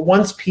time. But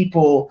once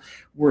people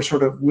were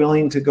sort of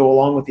willing to go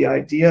along with the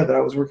idea that I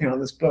was working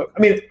on this book,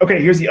 I mean,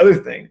 okay, here's the other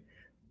thing.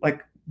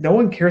 Like, no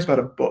one cares about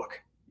a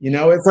book. You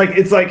know, it's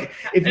like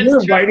if you're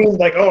writing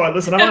like, oh,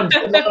 listen, I'm on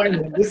deadline,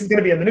 and this is going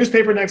to be in the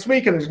newspaper next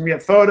week, and there's going to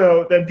be a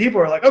photo, then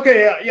people are like,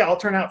 okay, yeah, I'll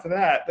turn out for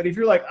that. But if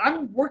you're like,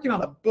 I'm working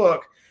on a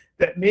book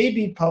that may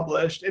be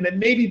published, and it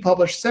may be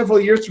published several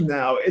years from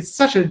now, it's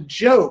such a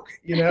joke.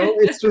 You know,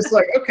 it's just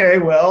like, okay,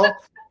 well,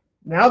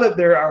 now that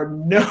there are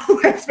no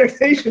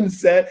expectations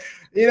set,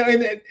 you know,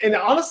 and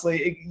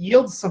honestly, it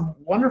yields some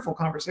wonderful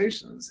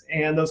conversations,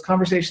 and those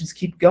conversations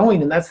keep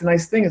going. And that's the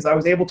nice thing, is I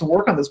was able to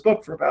work on this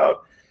book for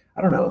about,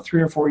 I don't know,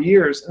 3 or 4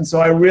 years. And so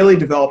I really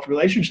developed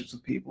relationships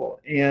with people,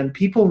 and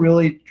people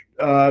really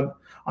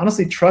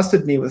honestly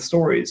trusted me with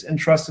stories, and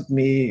trusted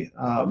me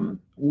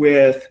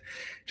with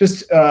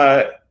just,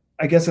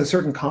 I guess, a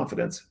certain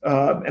confidence.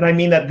 And I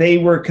mean that they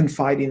were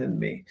confiding in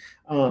me.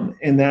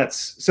 And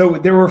that's, so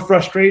there were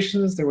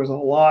frustrations. There was a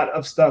lot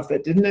of stuff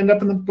that didn't end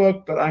up in the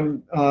book, but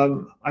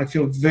I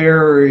feel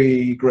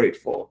very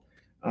grateful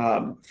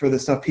for the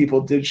stuff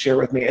people did share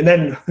with me. And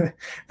then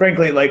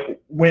frankly, like,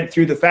 went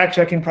through the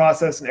fact-checking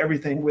process and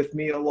everything with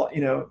me a lot,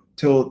 you know,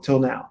 till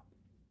now.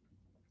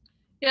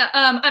 Yeah,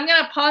 I'm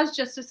going to pause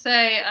just to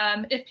say,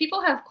 if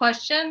people have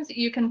questions,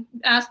 you can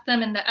ask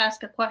them in the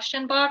Ask a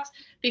Question box,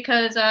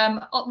 because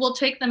we'll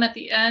take them at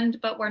the end,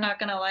 but we're not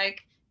going to,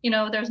 like, you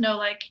know, there's no,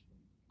 like,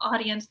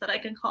 audience that I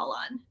can call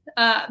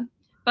on.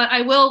 But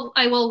I will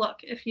look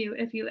if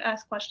you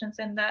ask questions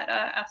in that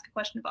Ask a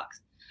Question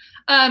box.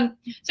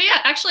 So yeah,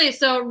 actually,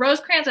 so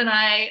Rosecrans and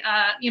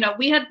I, you know,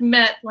 we had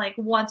met like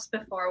once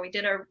before. We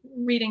did a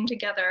reading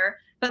together,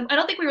 but I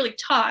don't think we really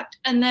talked.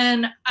 And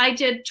then I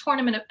did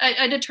tournament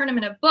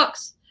of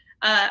books.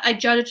 I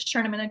judged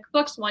tournament of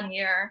books one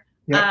year.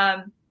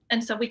 Yeah.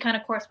 And so we kind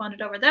of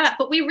corresponded over that.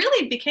 But we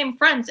really became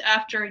friends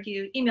after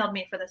you emailed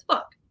me for this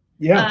book.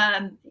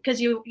 Yeah. Because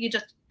you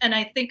just, and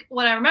I think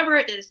what I remember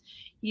is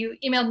you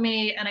emailed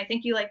me, and I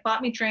think you like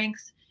bought me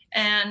drinks,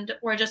 and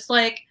we're just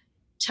like,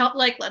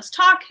 let's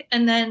talk.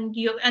 And then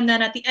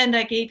at the end,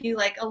 I gave you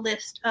like a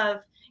list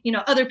of, you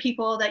know, other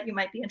people that you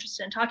might be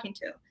interested in talking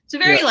to. So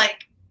very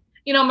like,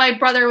 you know, my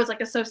brother was like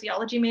a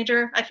sociology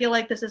major. I feel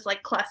like this is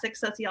like classic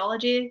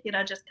sociology, you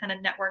know, just kind of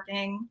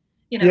networking,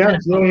 you know, kind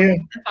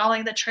of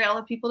following the trail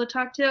of people to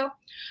talk to.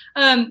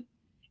 And,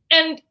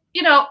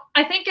 you know,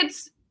 I think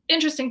it's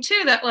interesting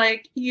too, that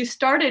like you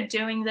started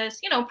doing this,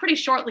 you know, pretty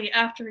shortly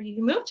after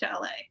you moved to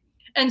LA.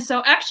 And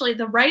so actually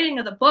the writing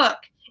of the book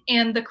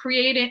and the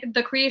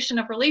creation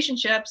of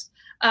relationships,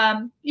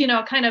 you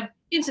know, kind of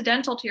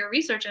incidental to your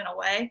research in a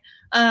way,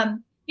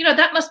 you know,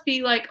 that must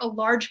be like a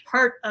large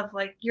part of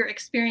like your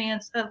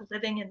experience of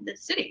living in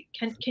this city.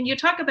 Can you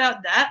talk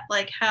about that?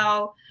 Like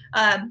how,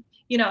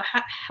 you know,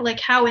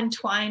 how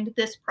entwined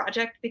this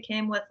project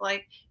became with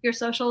like your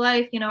social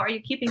life? You know, are you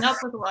keeping up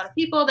with a lot of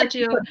people that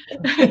you,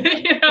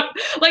 you know,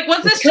 like,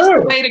 was this just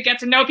a way to get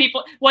to know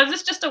people? Was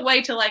this just a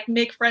way to like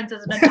make friends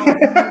as an adult in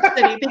the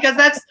city? Because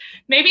that's,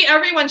 maybe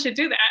everyone should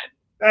do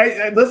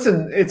that.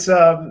 Listen, it's,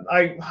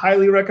 I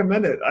highly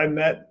recommend it. I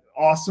met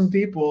awesome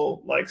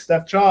people like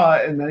Steph Cha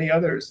and many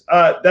others.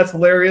 That's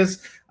hilarious.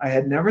 I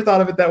had never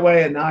thought of it that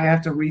way, and now I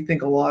have to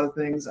rethink a lot of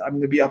things. I'm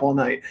going to be up all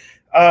night.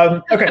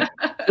 Okay,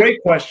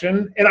 great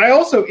question. And I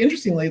also,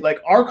 interestingly, like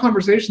our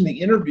conversation, the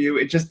interview,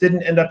 it just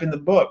didn't end up in the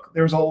book.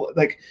 There was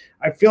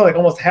I feel like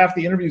almost half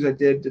the interviews I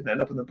did didn't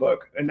end up in the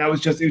book, and that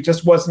was it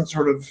just wasn't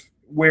sort of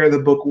where the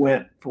book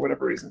went for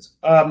whatever reasons.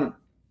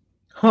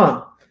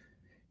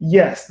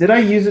 Yes. Did I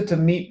use it to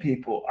meet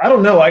people? I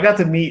don't know. I got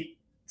to meet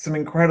some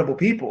incredible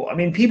people. I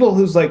mean, people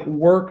whose like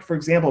work, for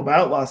example,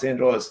 about Los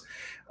Angeles,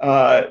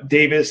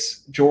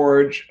 Davis,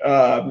 George,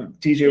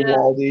 TJ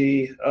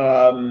Waldy,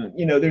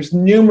 there's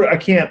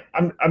numerous,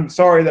 I'm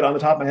sorry that on the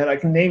top of my head, I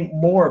can name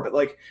more, but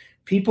like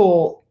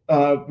people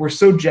were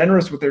so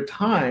generous with their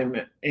time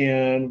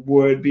and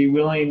would be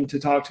willing to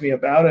talk to me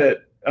about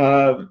it.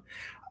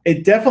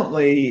 It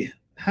definitely,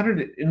 how did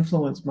it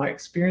influence my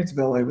experience of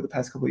LA over the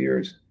past couple of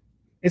years?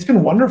 It's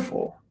been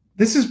wonderful.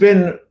 This has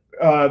been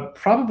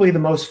probably the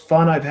most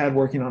fun I've had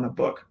working on a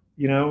book.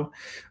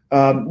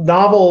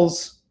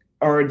 Novels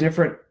are a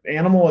different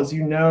animal, as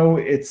you know.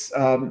 It's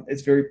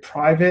very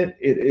private.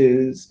 It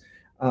is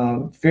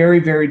very,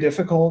 very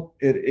difficult.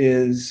 It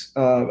is,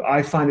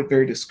 I find it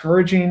very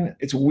discouraging.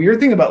 It's a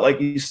weird thing about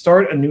like you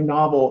start a new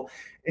novel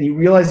and you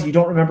realize you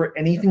don't remember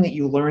anything that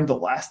you learned the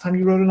last time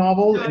you wrote a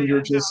novel, and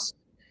you're just,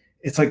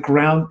 it's like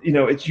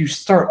you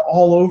start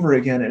all over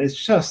again, and it's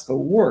just the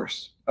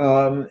worst.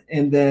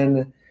 And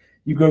then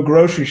you go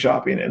grocery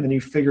shopping, and then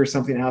you figure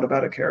something out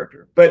about a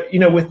character. But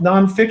with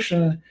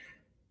nonfiction,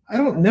 I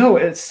don't know.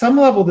 At some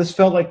level, this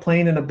felt like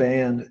playing in a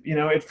band.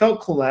 It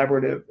felt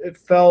collaborative. It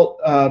felt,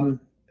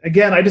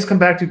 again, I just come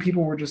back to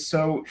people were just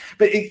so.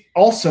 But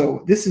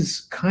this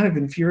is kind of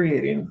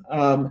infuriating.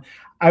 During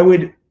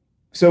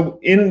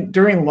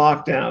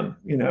lockdown,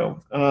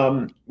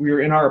 we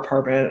were in our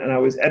apartment, and I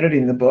was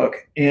editing the book,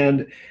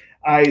 and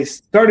I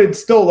started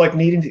still like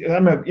needing to,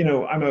 I'm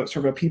a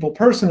sort of a people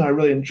person. I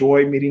really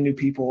enjoy meeting new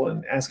people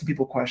and asking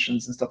people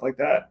questions and stuff like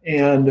that.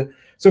 And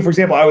so, for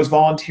example, I was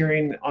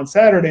volunteering on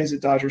Saturdays at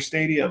Dodger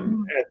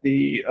Stadium at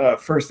the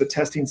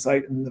testing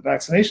site and the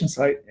vaccination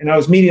site. And I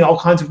was meeting all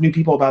kinds of new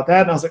people about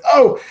that. And I was like,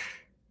 oh,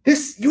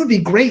 you would be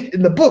great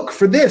in the book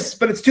for this,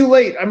 but it's too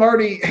late. I'm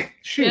already,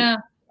 shoot. Yeah.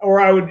 Or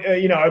I would,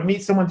 I'd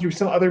meet someone through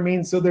some other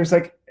means. So there's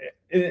like,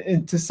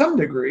 to some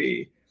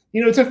degree,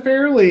 it's a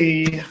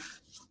fairly,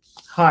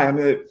 hi, I'm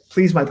going to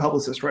please my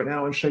publicist right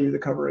now and show you the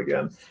cover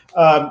again.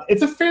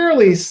 It's a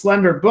fairly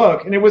slender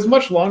book, and it was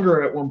much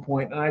longer at one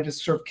point, and I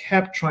just sort of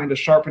kept trying to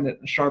sharpen it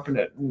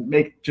and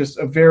make just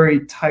a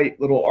very tight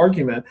little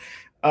argument.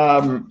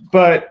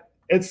 But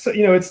it's,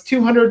 it's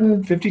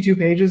 252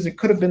 pages. It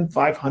could have been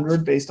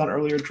 500 based on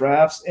earlier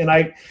drafts, and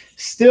I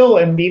still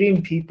am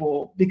meeting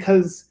people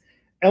because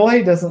LA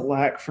doesn't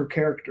lack for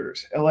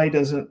characters. LA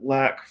doesn't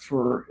lack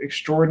for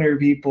extraordinary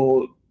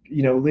people,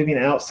 living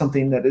out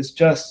something that is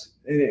just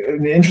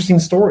an interesting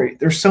story.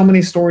 There's so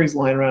many stories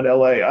lying around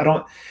LA.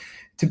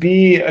 To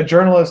be a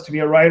journalist, to be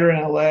a writer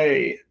in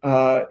LA,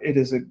 it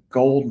is a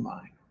gold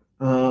mine.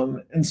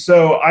 And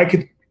so I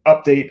could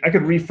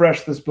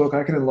refresh this book.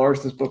 I could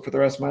enlarge this book for the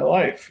rest of my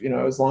life.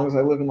 As long as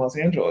I live in Los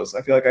Angeles,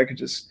 I feel like I could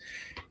just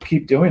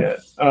keep doing it.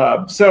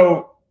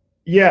 So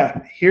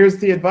yeah, here's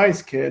the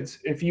advice, kids.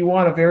 If you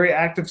want a very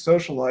active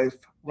social life,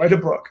 write a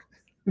book.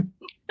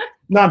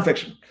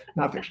 Nonfiction.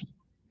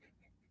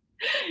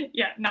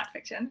 Yeah, not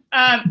fiction.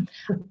 I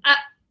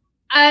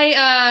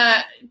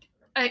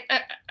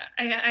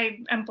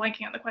am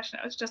blanking on the question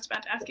I was just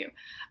about to ask you.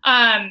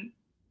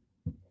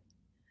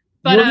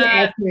 But you're going to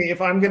ask me if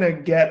I'm going to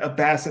get a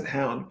basset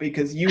hound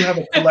because you have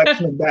a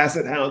collection of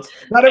basset hounds.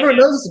 Not everyone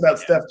knows this about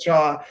Steph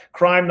Cha,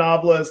 crime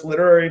novelist,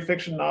 literary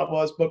fiction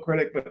novelist, book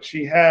critic, but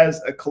she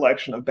has a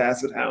collection of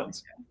basset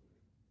hounds.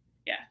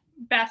 Yeah,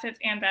 bassets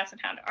and basset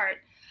hound art.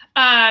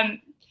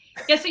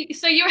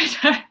 So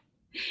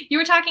you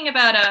were talking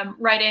about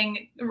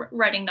writing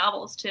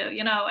novels too,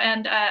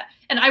 and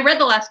I read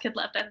The Last Kid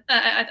Left.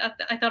 I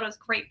thought it was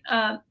great.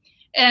 Yeah,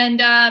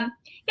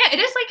 it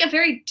is like a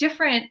very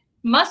different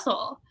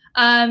muscle.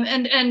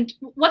 And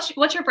what's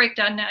your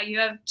breakdown now? You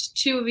have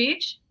two of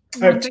each?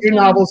 I have two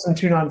novels and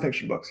two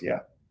nonfiction books. Yeah.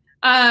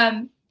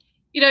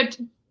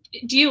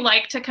 Do you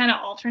like to kind of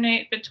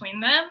alternate between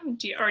them?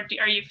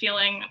 Are you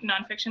feeling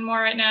nonfiction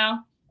more right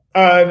now?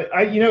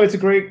 It's a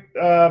great.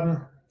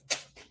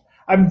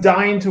 I'm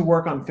dying to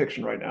work on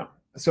fiction right now.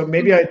 So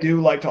maybe I do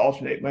like to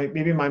alternate.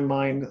 Maybe my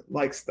mind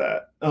likes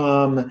that.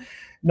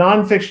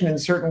 Nonfiction in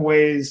certain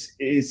ways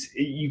is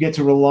you get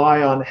to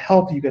rely on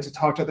help. You get to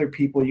talk to other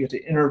people. You get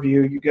to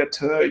interview. You get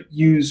to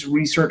use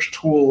research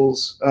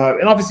tools.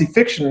 And obviously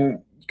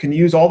fiction can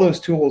use all those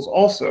tools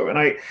also.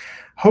 And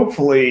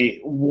hopefully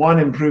one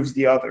improves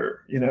the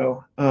other,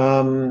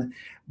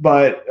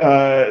 But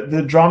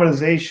the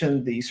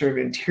dramatization, the sort of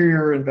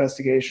interior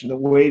investigation, the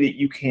way that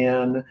you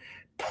can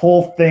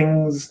pull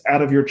things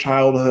out of your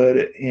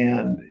childhood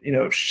and,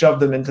 shove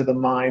them into the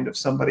mind of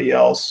somebody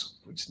else,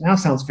 which now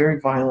sounds very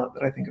violent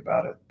that I think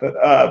about it. But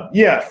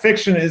yeah,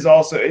 fiction is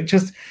also, I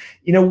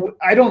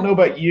don't know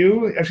about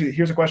you. Actually,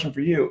 here's a question for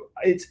you.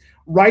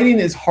 Writing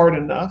is hard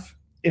enough.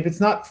 if it's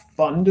not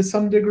fun to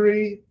some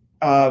degree,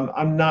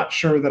 I'm not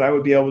sure that I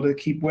would be able to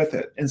keep with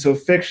it. And so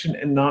fiction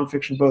and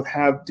nonfiction both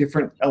have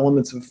different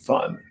elements of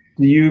fun.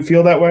 Do you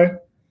feel that way?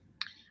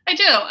 I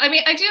do. I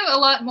mean, I do a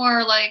lot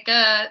more like,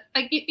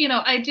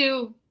 I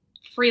do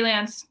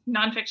freelance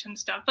nonfiction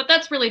stuff, but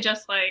that's really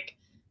just like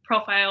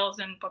profiles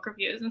and book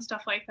reviews and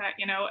stuff like that.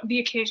 The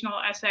occasional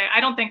essay.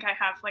 I don't think I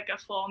have like a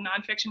full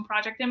nonfiction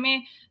project in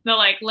me. The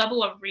like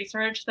level of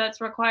research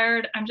that's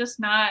required, I'm just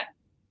not.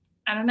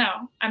 I don't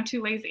know. I'm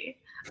too lazy.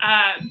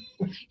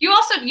 You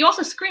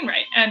also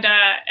screenwrite,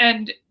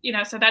 and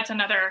so that's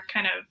another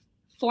kind of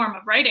form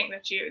of writing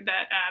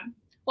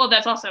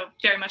that's also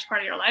very much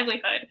part of your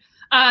livelihood.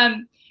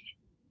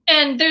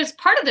 And there's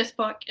part of this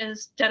book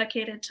is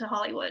dedicated to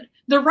Hollywood,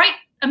 the right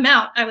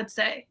amount, I would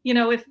say.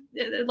 If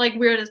like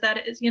weird as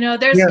that is,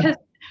 there's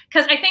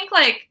because I think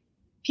like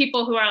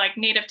people who are like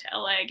native to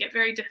LA get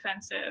very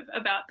defensive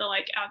about the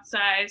like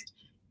outsized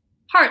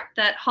part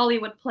that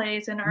Hollywood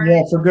plays in our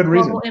for good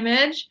reason.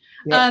 Image.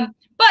 Yeah.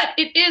 But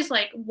it is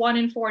like 1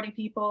 in 40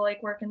 people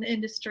like work in the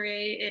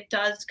industry. It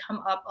does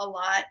come up a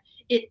lot.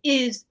 It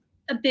is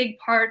a big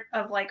part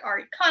of like our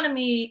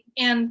economy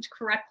and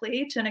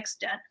correctly to an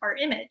extent our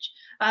image.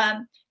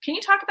 Can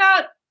you talk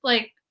about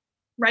like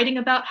writing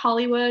about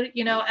Hollywood,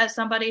 as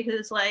somebody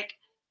who's like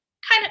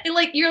kind of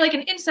like you're like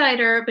an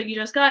insider, but you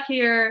just got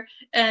here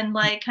and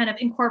like kind of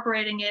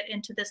incorporating it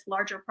into this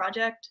larger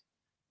project?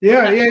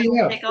 Yeah,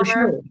 for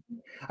sure.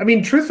 I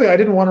mean, truthfully, I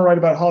didn't want to write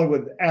about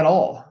Hollywood at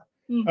all.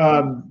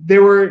 Mm-hmm.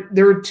 There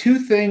were two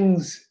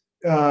things.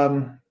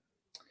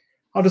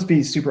 I'll just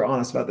be super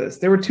honest about this.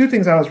 There were two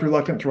things I was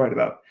reluctant to write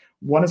about.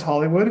 One is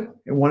Hollywood,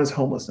 and one is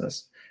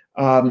homelessness.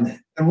 The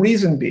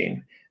reason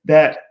being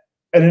that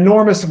an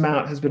enormous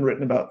amount has been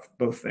written about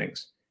both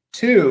things.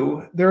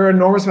 Two, there are an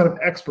enormous amount of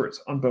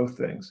experts on both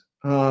things.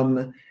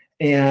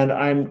 And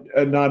I'm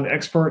not an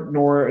expert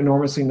nor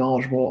enormously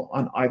knowledgeable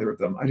on either of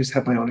them. I just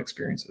have my own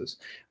experiences.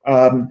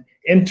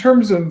 In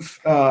terms of,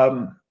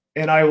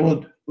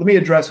 let me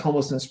address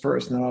homelessness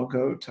first, and then I'll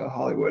go to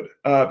Hollywood.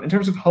 In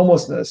terms of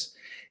homelessness,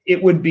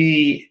 it would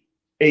be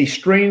a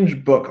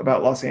strange book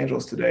about Los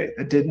Angeles today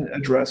that didn't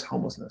address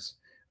homelessness.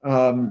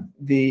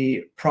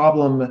 The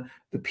problem,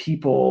 the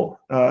people,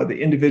 the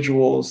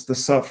individuals, the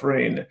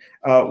suffering,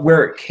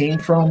 where it came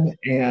from,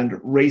 and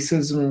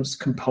racism's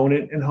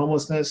component in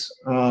homelessness,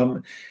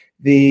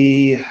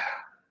 the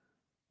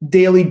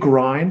daily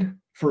grind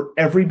for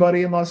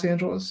everybody in Los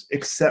Angeles,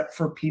 except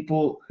for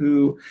people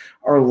who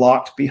are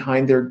locked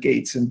behind their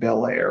gates in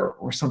Bel Air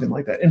or something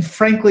like that. And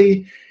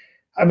frankly,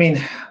 I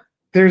mean,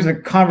 there's a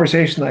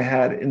conversation I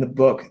had in the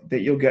book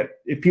that you'll get,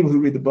 if people who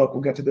read the book will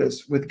get to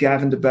this, with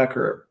Gavin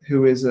DeBecker,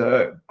 who is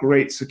a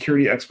great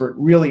security expert,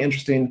 really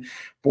interesting,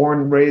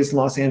 born and raised in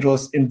Los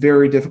Angeles in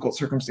very difficult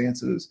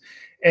circumstances.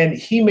 And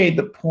he made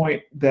the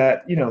point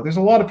that, there's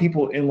a lot of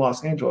people in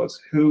Los Angeles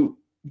who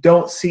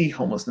don't see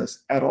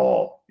homelessness at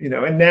all,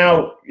 and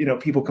now,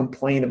 people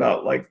complain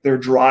about like their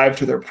drive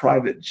to their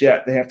private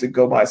jet. They have to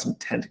go buy some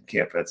tent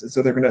encampments. And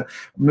so they're going to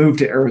move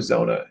to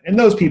Arizona, and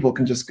those people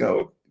can just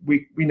go.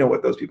 We know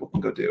what those people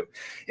can go do.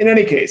 In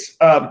any case,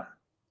 so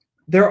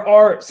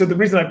the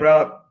reason I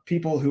brought up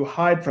people who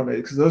hide from it,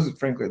 because those are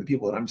frankly the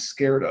people that I'm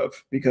scared of,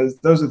 because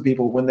those are the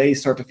people, when they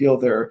start to feel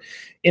their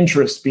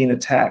interests being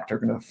attacked, are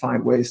going to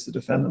find ways to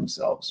defend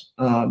themselves.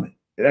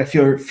 I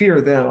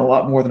fear them a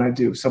lot more than I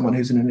do someone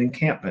who's in an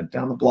encampment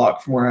down the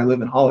block from where I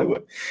live in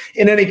Hollywood.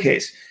 In any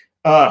case,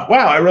 wow,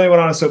 I really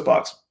went on a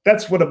soapbox.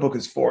 That's what a book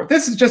is for.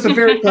 This is just a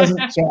very pleasant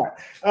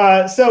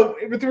chat. So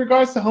with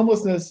regards to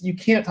homelessness, you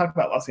can't talk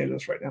about Los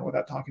Angeles right now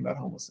without talking about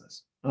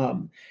homelessness.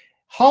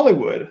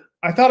 Hollywood,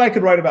 I thought I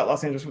could write about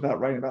Los Angeles without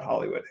writing about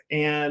Hollywood.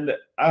 And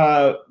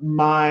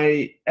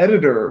my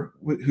editor,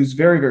 who's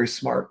very, very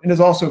smart and is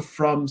also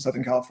from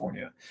Southern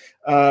California,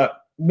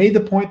 made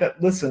the point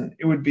that, listen,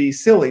 it would be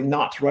silly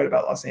not to write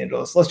about Los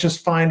Angeles. Let's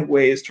just find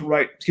ways to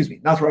write,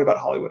 not to write about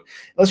Hollywood.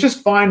 Let's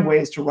just find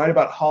ways to write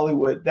about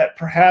Hollywood that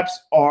perhaps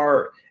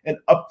are an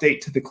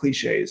update to the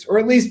cliches, or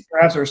at least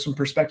perhaps are some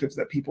perspectives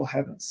that people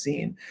haven't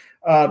seen.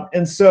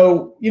 And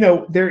so,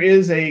 there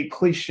is a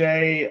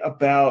cliche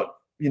about,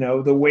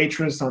 the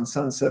waitress on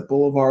Sunset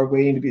Boulevard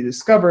waiting to be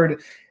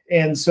discovered.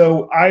 And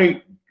so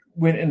I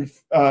went and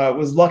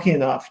was lucky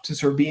enough to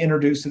sort of be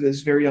introduced to this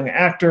very young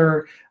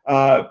actor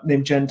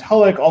named Jen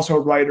Tulloch, also a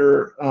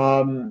writer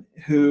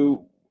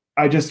who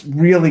I just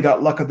really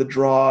got luck of the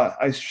draw.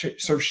 I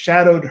sort of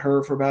shadowed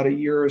her for about a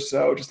year or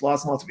so, just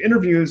lots and lots of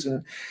interviews.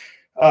 And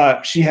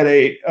she had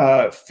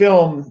a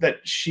film that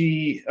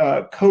she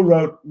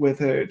co-wrote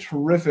with a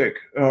terrific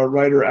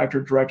writer,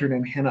 actor, director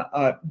named Hannah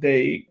Utt.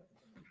 They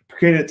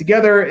created it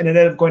together, and it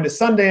ended up going to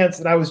Sundance.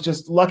 And I was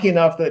just lucky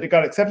enough that it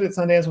got accepted at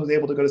Sundance and was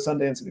able to go to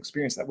Sundance and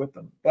experience that with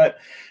them. But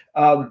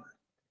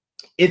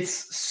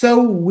it's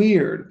so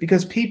weird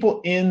because people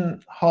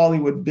in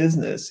Hollywood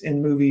business,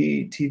 in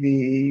movie,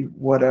 TV,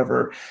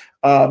 whatever,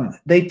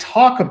 they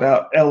talk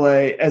about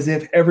LA as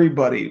if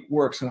everybody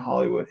works in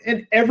Hollywood,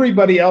 and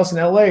everybody else in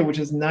LA, which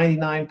is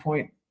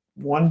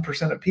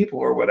 99.1% of people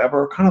or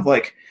whatever, are kind of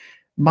like,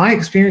 my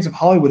experience of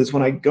Hollywood is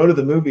when I go to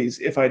the movies,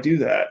 if I do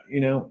that,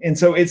 and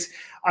so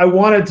I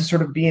wanted to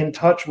sort of be in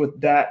touch with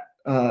that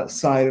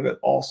side of it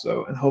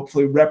also, and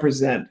hopefully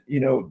represent,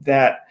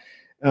 that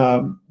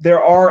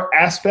there are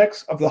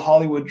aspects of the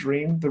Hollywood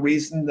dream. The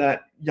reason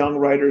that young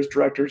writers,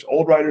 directors,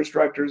 old writers,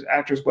 directors,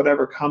 actors,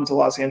 whatever, come to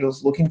Los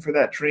Angeles looking for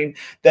that dream,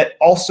 that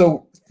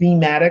also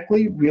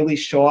thematically really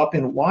show up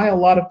in why a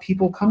lot of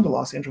people come to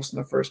Los Angeles in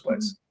the first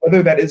place,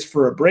 whether that is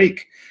for a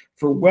break,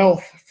 for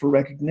wealth, for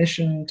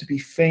recognition, to be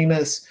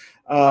famous,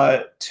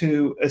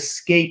 to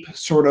escape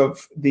sort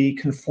of the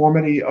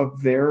conformity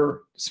of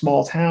their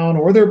small town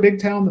or their big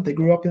town that they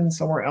grew up in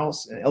somewhere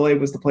else. LA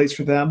was the place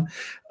for them.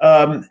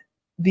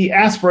 The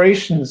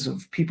aspirations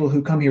of people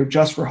who come here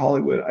just for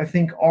Hollywood, I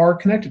think, are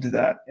connected to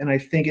that. And I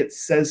think it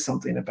says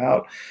something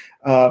about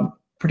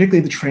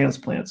particularly the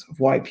transplants of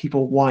why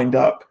people wind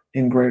up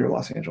in greater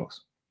Los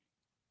Angeles.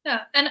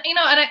 Yeah, and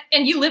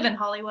and you live in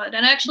Hollywood,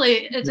 and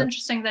actually it's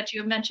interesting that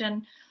you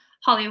mentioned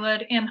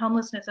Hollywood and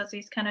homelessness as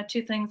these kind of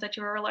two things that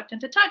you were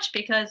reluctant to touch,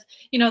 because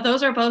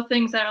those are both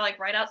things that are like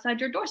right outside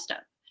your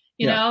doorstep,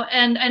 you know,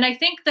 and I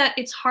think that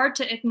it's hard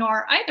to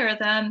ignore either of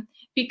them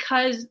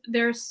because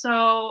they're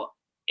so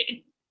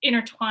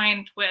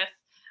intertwined with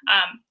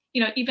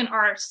even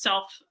our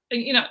self,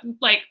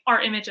 like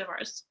our image of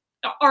our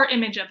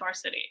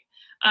city.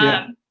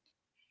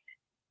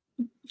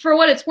 For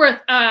what it's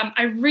worth,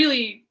 I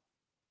really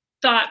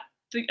thought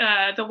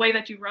the way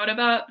that you wrote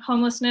about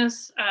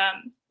homelessness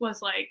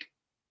was like,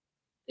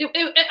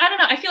 I don't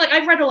know. I feel like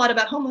I've read a lot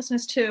about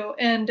homelessness too,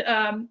 and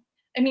I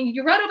mean,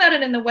 you wrote about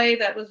it in the way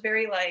that was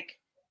very like,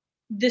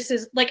 this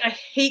is like, I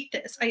hate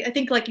this. I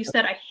think, like you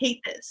said, I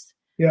hate this.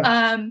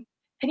 Yeah. And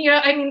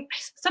I mean,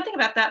 something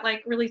about that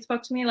like really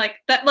spoke to me. Like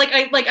that,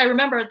 I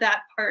remember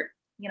that part,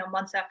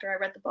 months after I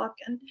read the book,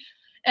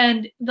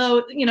 and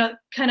though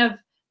kind of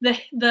the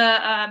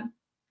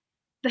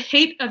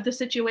hate of the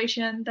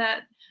situation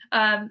that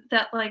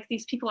like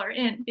these people are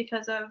in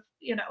because of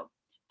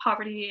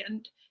poverty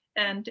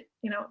and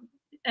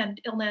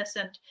illness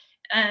and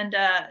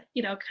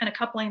kind of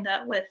coupling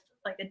that with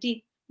like a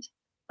deep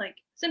like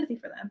sympathy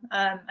for them,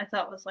 I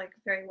thought was like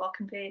very well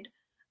conveyed.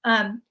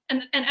 And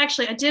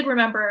actually I did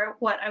remember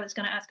what I was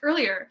going to ask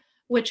earlier,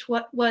 which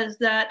was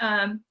that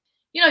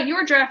you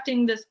were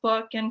drafting this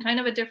book in kind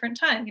of a different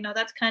time.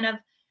 That's kind of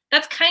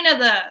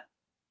the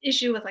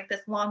issue with like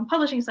this long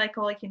publishing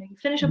cycle. Like, you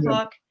finish a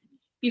book,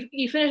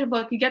 you finish a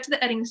book, you get to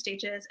the editing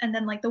stages, and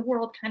then like the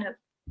world kind of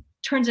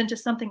turns into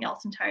something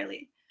else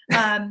entirely.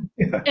 And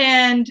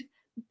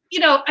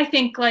I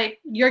think like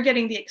you're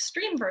getting the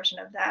extreme version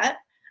of that.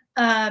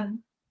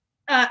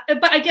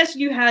 But I guess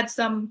you had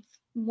some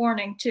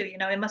warning too.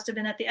 It must have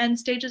been at the end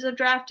stages of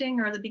drafting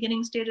or the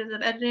beginning stages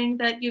of editing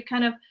that you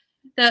kind of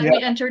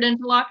we entered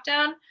into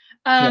lockdown.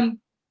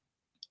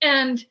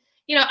 And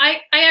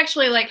I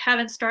actually like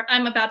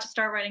I'm about to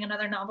start writing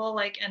another novel,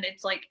 like, and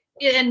it's like,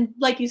 and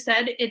like you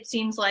said, it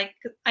seems like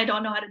I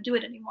don't know how to do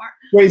it anymore.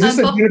 Wait, is this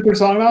a Juniper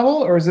Song novel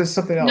or is this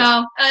something else?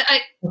 No,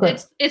 okay.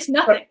 It's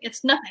nothing.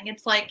 It's nothing.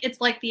 It's like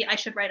the I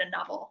should write a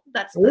novel.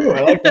 That's Ooh,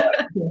 I like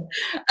that.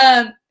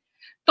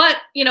 But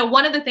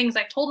one of the things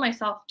I told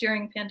myself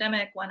during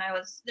pandemic when I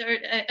was there,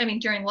 I mean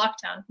during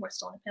lockdown, we're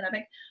still in a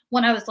pandemic,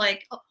 when I was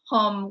like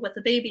home with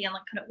the baby and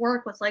like couldn't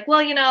work, was like,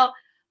 well,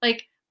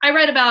 like I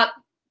write about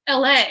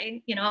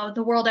LA,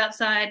 the world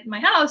outside my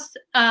house,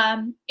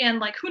 and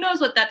like who knows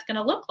what that's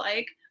gonna look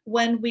like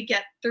when we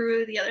get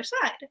through the other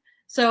side.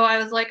 So I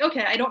was like,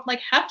 okay, I don't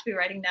like have to be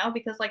writing now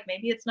because like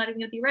maybe it's not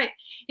even gonna be right,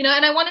 and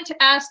I wanted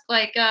to ask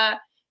like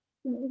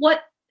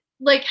what,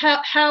 like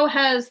how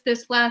has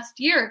this last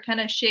year kind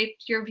of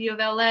shaped your view of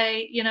LA?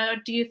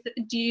 Do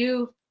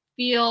you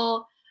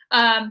feel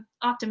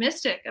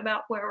optimistic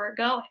about where we're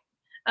going?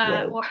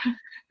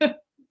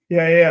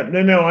 Yeah.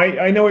 No.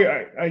 I know.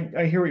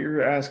 I hear what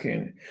you're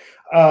asking.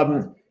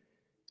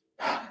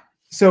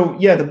 So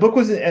yeah, the book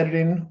was in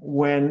editing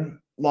when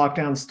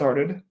lockdown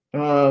started,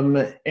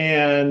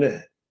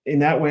 and in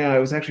that way, I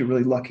was actually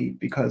really lucky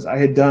because I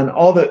had done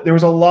there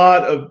was a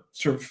lot of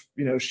sort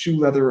of shoe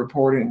leather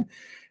reporting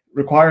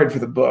required for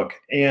the book,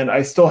 and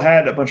I still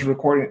had a bunch of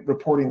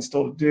reporting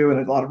still to do and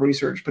a lot of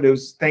research, but it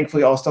was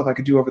thankfully all stuff I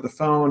could do over the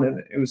phone,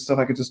 and it was stuff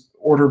I could just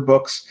order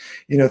books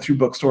through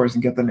bookstores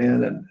and get them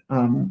in,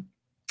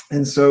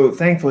 and so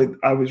thankfully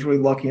I was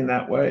really lucky in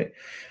that way.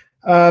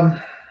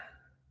 One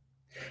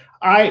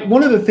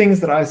of the things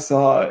that I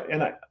saw,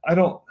 and I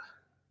don't,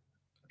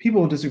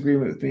 people will disagree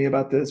with me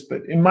about this,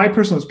 but in my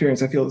personal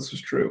experience, I feel this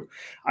was true.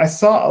 I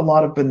saw a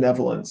lot of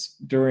benevolence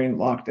during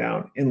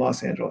lockdown in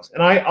Los Angeles.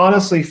 And I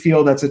honestly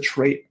feel that's a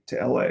trait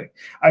to LA.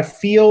 I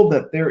feel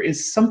that there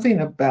is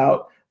something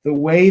about the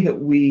way that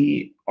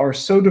we are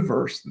so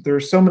diverse, that there are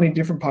so many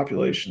different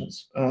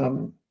populations.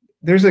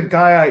 There's a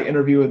guy I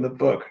interview in the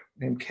book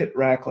named Kit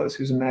Rackless,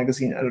 who's a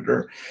magazine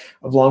editor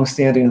of long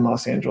standing in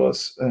Los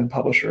Angeles and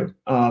publisher,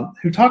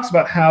 who talks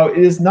about how it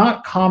is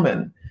not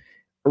common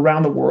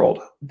around the world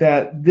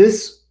that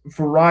this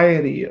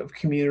variety of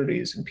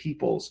communities and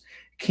peoples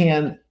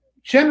can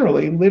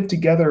generally live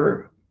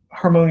together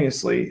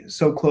harmoniously,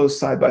 so close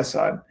side by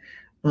side.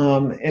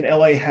 and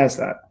LA has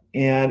that.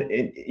 And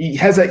it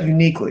has that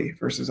uniquely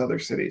versus other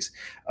cities.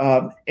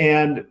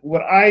 And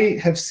what I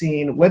have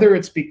seen, whether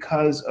it's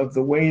because of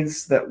the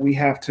ways that we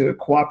have to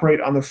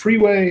cooperate on the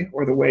freeway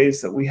or the ways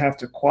that we have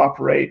to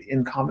cooperate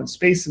in common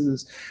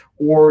spaces,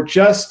 or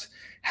just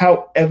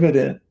how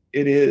evident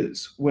it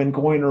is when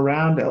going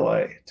around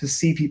LA to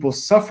see people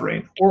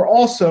suffering, or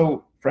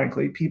also,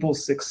 frankly,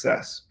 people's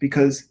success,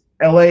 because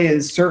LA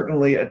is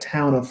certainly a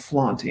town of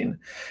flaunting.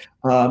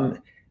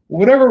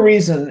 Whatever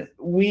reason,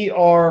 we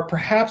are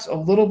perhaps a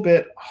little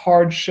bit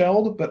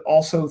hard-shelled, but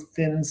also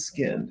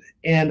thin-skinned.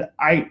 And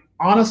I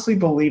honestly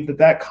believe that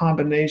that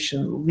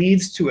combination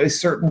leads to a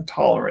certain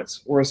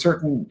tolerance or a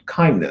certain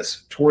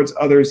kindness towards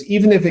others,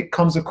 even if it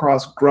comes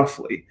across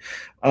gruffly.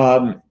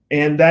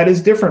 And that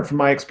is different from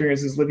my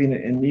experiences living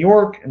in New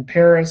York and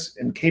Paris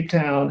and Cape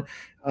Town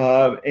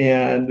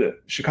and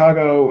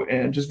Chicago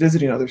and just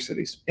visiting other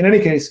cities. In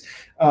any case,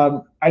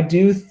 I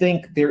do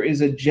think there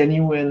is a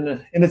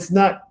genuine, and it's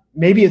not,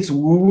 maybe it's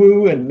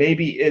woo-woo and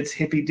maybe it's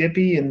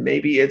hippy-dippy and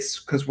maybe it's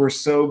because we're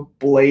so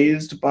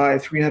blazed by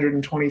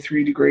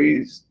 323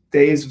 degrees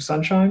days of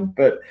sunshine.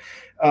 But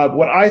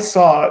what I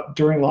saw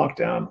during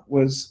lockdown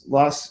was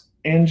Los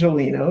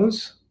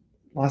Angelenos,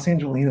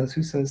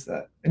 who says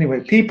that? Anyway,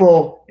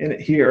 people in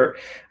here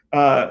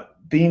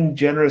being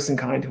generous and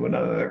kind to one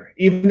another,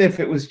 even if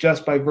it was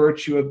just by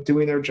virtue of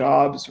doing their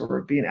jobs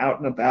or being out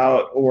and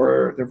about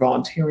or they're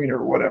volunteering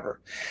or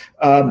whatever.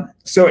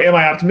 So am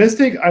I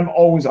optimistic? I'm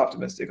always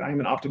optimistic. I'm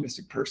an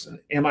optimistic person.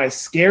 Am I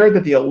scared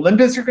that the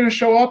Olympics are going to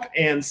show up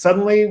and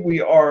suddenly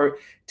we are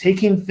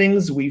taking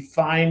things we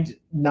find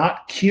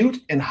not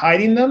cute and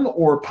hiding them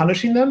or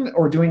punishing them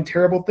or doing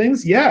terrible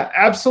things? Yeah,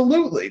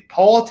 absolutely.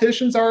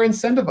 Politicians are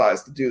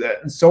incentivized to do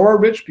that, and so are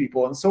rich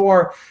people, and so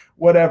are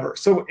whatever.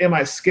 So am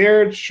I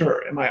scared?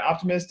 Sure. Am I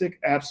optimistic?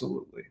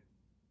 Absolutely.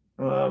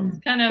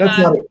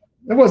 That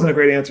wasn't a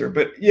great answer,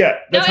 but yeah.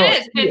 That's no,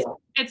 it is.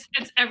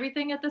 It's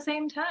everything at the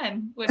same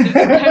time, which is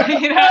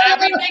everything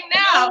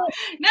now.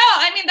 No,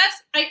 I mean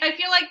I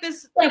feel like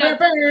this.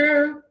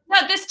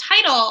 This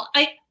title.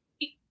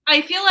 I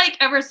feel like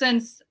ever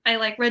since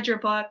I read your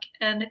book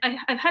and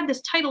I've had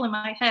this title in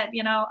my head.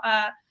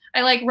 I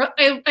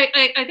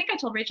think I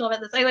told Rachel about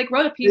this. I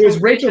wrote a piece. It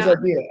was Rachel's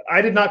idea.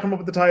 I did not come up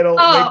with the title.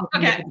 Oh,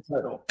 okay.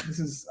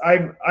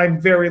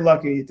 I'm very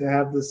lucky to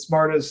have the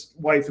smartest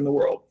wife in the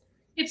world.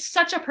 It's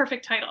such a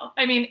perfect title.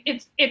 I mean,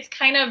 it's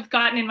kind of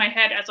gotten in my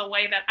head as a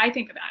way that I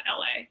think about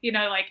LA.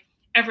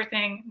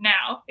 Everything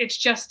now. It's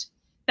just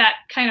that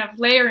kind of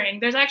layering.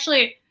 There's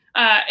actually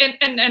and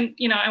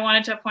I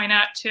wanted to point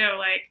out too,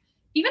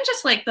 even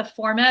just the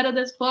format of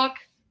this book,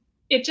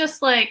 it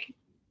just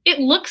it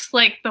looks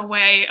like the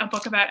way a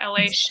book about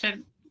LA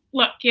should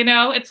look,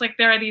 It's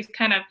there are these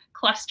kind of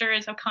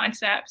clusters of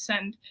concepts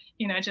and,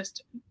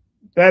 just.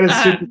 That is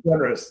super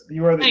generous.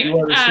 You are the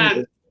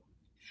sweetest.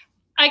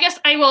 I guess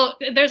I will,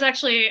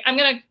 I'm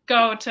going to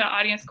go to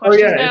audience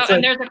questions now,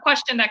 and there's a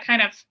question that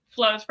kind of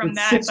flows from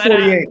that.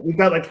 6:48. We've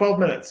got 12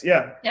 minutes.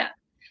 Yeah. Yeah.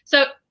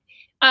 So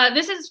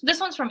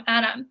this one's from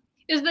Adam.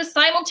 Is the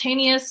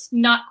simultaneous,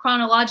 not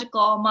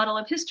chronological model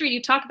of history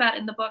you talk about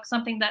in the book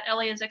something that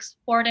LA is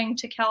exporting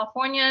to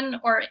Californian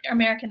or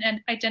American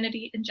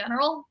identity in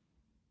general?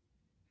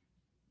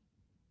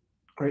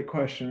 Great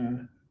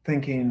question.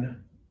 Thinking.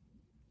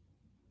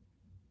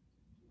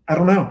 I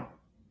don't know.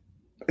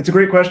 It's a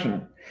great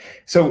question.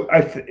 So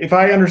if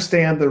I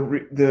understand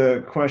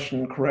the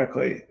question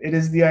correctly, it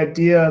is the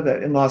idea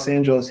that in Los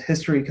Angeles,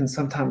 history can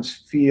sometimes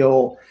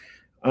feel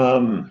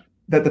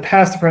that the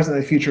past, the present,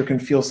 and the future can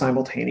feel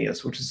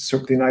simultaneous, which is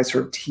something I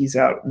sort of tease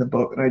out in the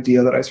book, an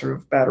idea that I sort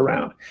of bat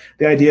around.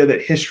 The idea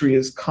that history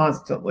is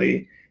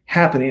constantly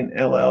happening in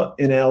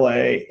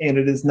LA, and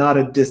it is not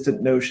a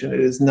distant notion. It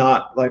is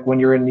not like when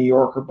you're in New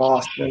York or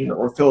Boston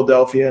or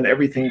Philadelphia and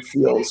everything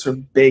feels sort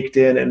of baked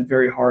in and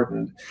very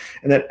hardened,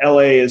 and that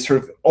LA is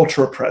sort of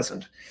ultra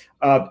present.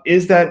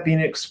 Is that being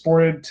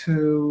exported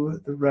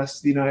to the rest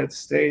of the United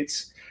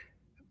States?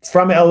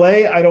 From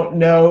LA, I don't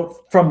know.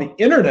 From the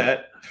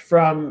internet,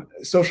 from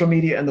social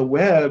media and the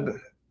web,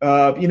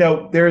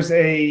 there's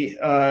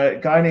a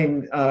guy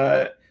named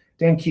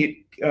Dan Keat.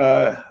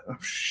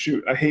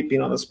 Shoot, I hate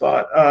being on the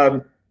spot.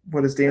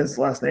 What is Dan's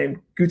last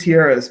name?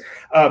 Gutierrez,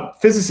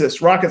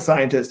 physicist, rocket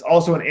scientist,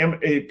 also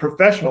a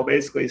professional,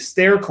 basically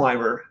stair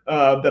climber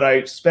that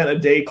I spent a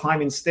day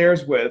climbing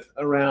stairs with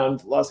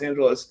around Los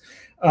Angeles.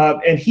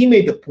 And he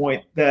made the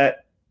point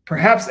that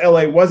perhaps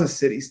LA was a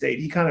city-state.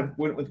 He kind of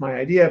went with my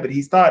idea, but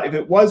he thought if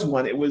it was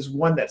one, it was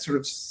one that sort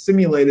of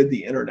simulated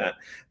the internet,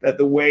 that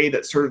the way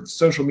that sort of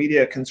social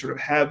media can sort of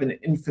have an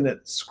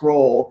infinite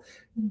scroll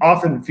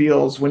often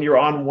feels when you're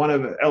on one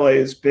of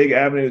LA's big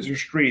avenues or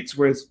streets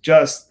where it's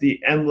just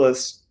the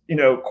endless,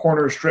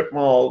 corner strip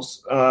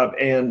malls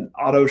and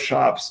auto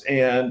shops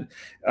and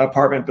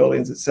apartment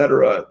buildings, et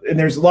cetera. And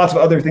there's lots of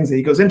other things that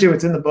he goes into.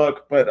 It's in the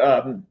book, but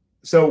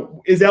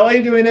so is LA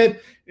doing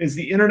it? Is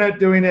the internet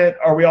doing it?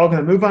 Are we all going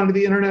to move on to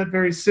the internet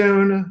very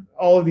soon?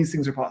 All of these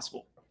things are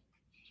possible.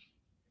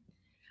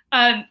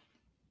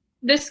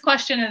 This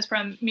question is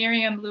from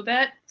Miriam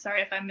Lubet.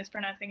 Sorry if I'm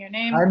mispronouncing your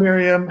name. Hi,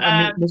 Miriam.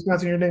 I'm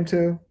mispronouncing your name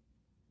too.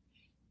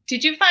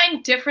 Did you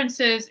find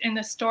differences in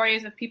the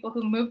stories of people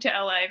who moved to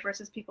LA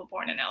versus people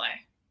born in LA?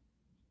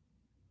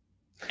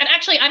 And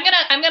actually, I'm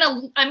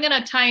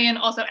gonna tie in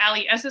also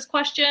Ali S's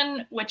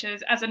question, which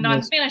is, as a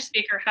non-Spanish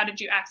speaker, how did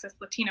you access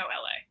Latino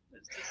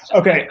LA?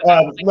 Okay,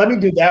 let me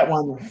do that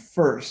one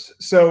first.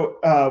 So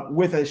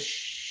with a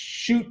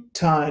shoot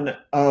ton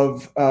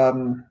of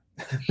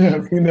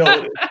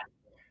humility,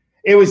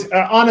 it was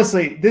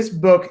honestly, this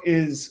book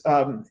is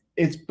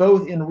it's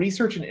both in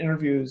research and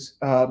interviews,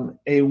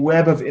 a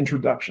web of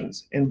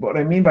introductions. And what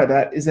I mean by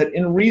that is that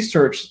in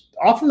research,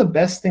 often the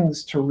best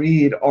things to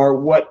read are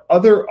what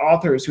other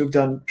authors who have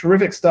done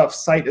terrific stuff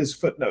cite as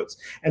footnotes,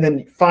 and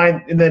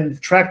then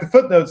track the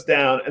footnotes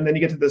down, and then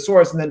you get to the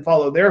source and then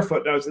follow their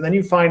footnotes, and then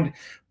you find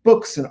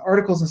books and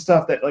articles and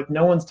stuff that like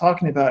no one's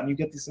talking about, and you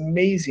get this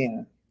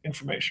amazing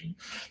information.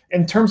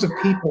 In terms of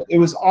people, it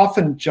was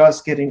often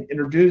just getting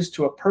introduced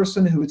to a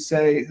person who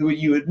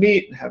you would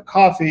meet and have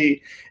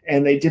coffee,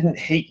 and they didn't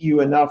hate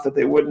you enough that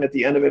they wouldn't at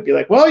the end of it be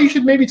like, well, you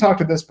should maybe talk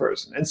to this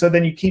person. And so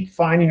then you keep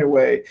finding your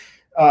way.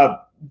 I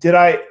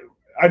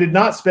did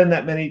not spend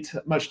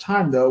that much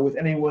time though with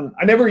anyone.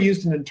 I never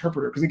used an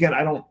interpreter because again,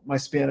 my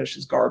Spanish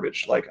is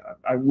garbage. Like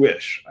I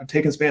wish. I've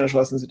taken Spanish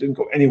lessons. It didn't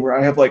go anywhere.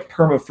 I have like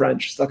perma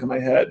French stuck in my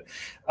head.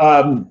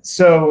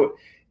 So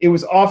it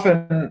was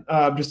often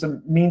just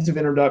a means of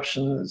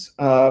introductions.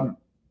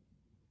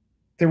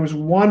 There was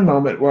one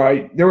moment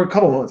there were a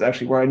couple moments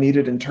actually where I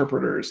needed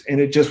interpreters, and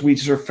we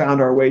sort of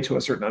found our way to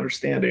a certain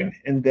understanding.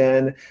 And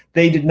then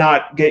they did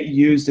not get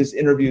used as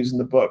interviews in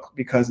the book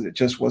because it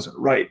just wasn't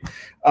right.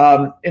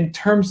 In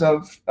terms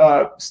of,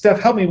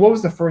 Steph, help me, what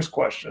was the first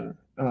question?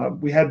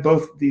 We had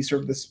both these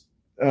sort of this,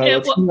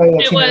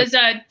 it was,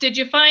 did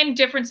you find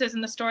differences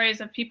in the stories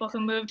of people who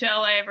moved to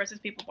LA versus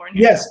people born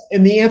here? Yes,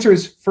 and the answer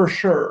is for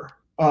sure.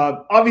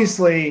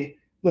 Obviously,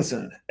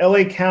 listen,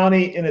 LA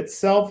County in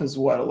itself is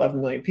what,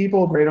 11 million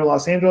people. Greater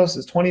Los Angeles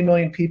is 20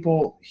 million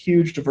people.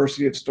 Huge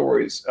diversity of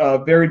stories.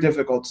 Very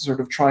difficult to sort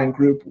of try and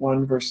group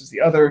one versus the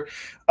other.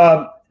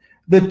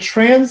 The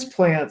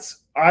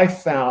transplants I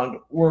found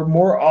were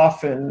more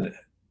often,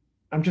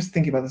 I'm just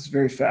thinking about this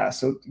very fast,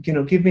 so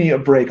give me a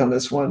break on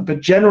this one.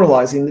 But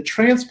generalizing, the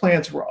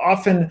transplants were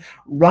often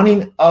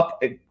running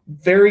up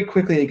very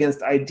quickly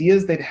against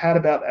ideas they'd had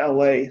about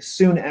LA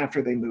soon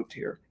after they moved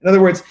here. In other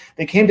words,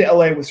 they came to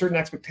LA with certain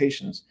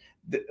expectations.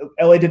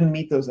 LA didn't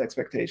meet those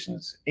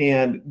expectations,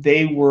 and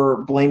they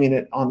were blaming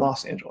it on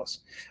Los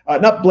Angeles.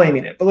 Not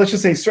blaming it, but let's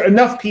just say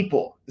enough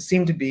people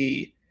seem to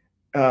be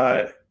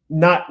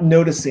not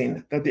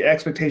noticing that the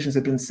expectations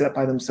had been set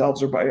by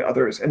themselves or by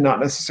others, and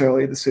not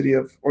necessarily the city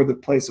or the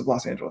place of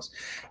Los Angeles.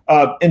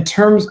 In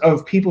terms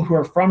of people who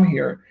are from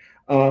here,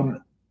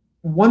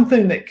 one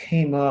thing that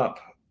came up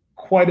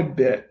quite a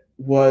bit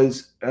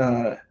was,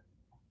 I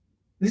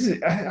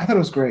thought it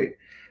was great.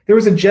 There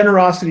was a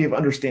generosity of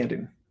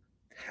understanding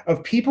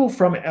of people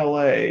from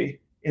LA,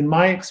 in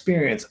my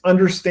experience,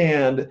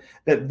 understand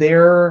that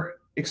their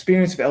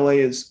experience of LA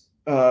is,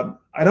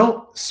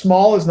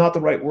 small is not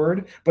the right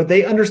word, but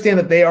they understand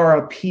that they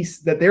are a piece,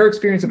 that their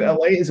experience of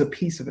LA is a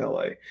piece of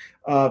LA.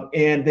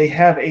 And they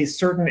have a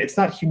certain, it's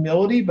not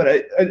humility, but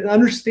an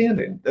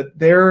understanding that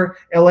their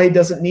LA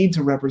doesn't need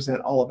to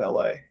represent all of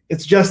LA.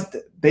 It's just,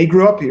 they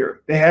grew up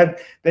here.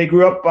 They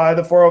grew up by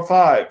the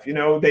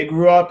 405, they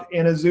grew up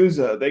in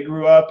Azusa, they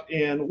grew up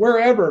in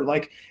wherever,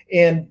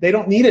 and they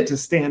don't need it to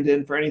stand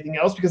in for anything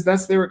else because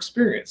that's their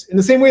experience. In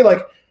the same way,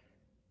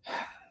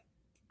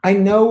 I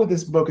know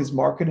this book is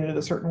marketed in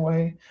a certain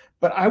way,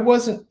 but I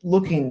wasn't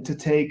looking to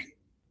take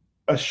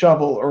a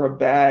shovel or a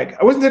bag.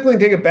 I wasn't looking to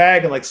take a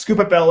bag and scoop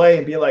up LA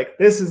and be like,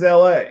 this is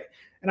LA.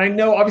 And I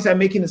know, obviously, I'm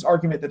making this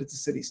argument that it's a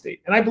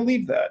city-state, and I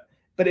believe that.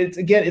 But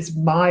it's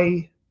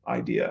my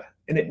idea,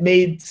 and it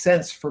made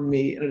sense for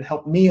me, and it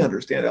helped me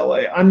understand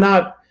LA. I'm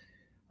not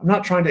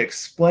trying to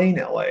explain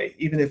LA,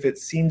 even if it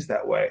seems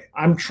that way.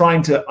 I'm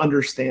trying to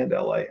understand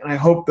LA, and I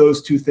hope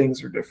those two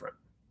things are different.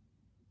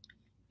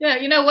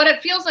 Yeah, what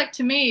it feels like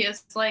to me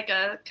is like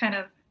a kind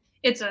of,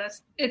 it's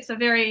a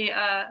very,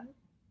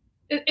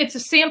 it's a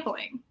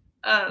sampling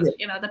of,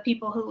 the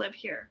people who live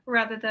here,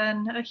 rather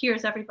than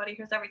here's everybody,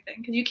 here's everything.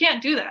 Because you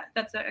can't do that.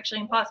 That's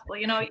actually impossible,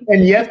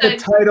 And yet the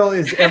title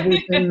is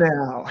Everything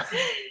Now.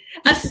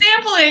 A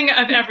sampling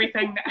of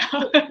everything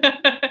now.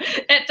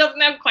 It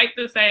doesn't have quite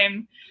the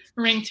same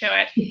ring to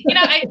it.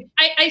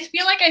 I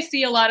feel like I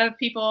see a lot of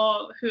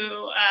people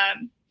who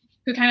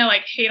kind of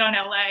hate on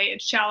LA and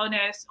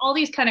shallowness, all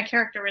these kind of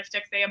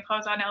characteristics they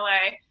impose on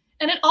LA.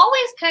 And it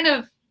always kind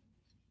of,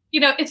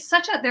 it's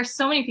there's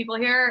so many people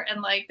here,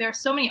 and there's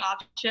so many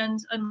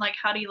options, and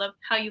how you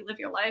live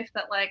your life,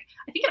 that I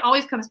think it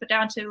always comes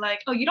down to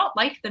oh, you don't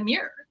like the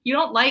mirror. You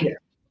don't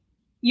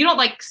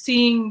like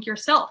seeing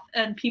yourself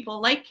and people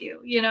like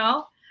you,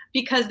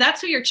 because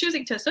that's who you're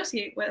choosing to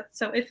associate with.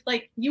 So if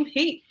you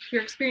hate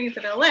your experience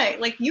of LA,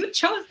 you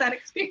chose that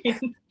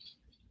experience.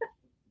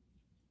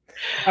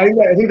 I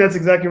think that's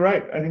exactly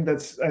right. I think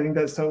that's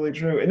totally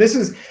true. And this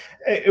is,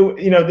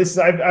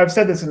 I've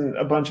said this in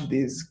a bunch of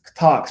these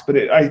talks,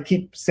 but I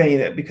keep saying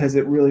it because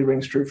it really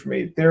rings true for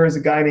me. There is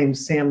a guy named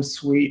Sam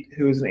Sweet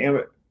who is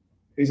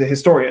he's a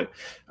historian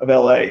of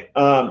LA,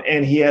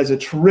 and he has a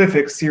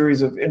terrific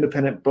series of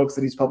independent books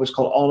that he's published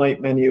called All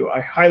Night Menu.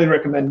 I highly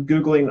recommend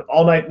Googling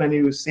All Night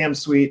Menu, Sam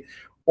Sweet.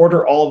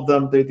 Order all of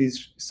them. They're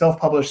these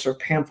self-published sort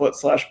of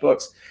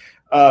pamphlet/books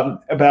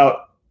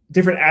about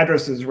different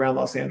addresses around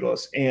Los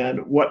Angeles and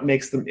what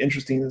makes them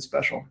interesting and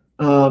special.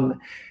 In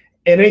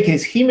any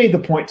case, he made the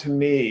point to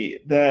me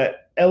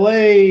that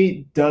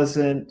LA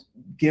doesn't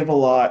give a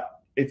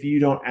lot if you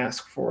don't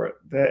ask for it.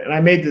 And I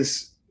made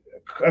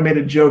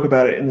a joke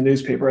about it in the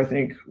newspaper, I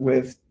think,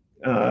 with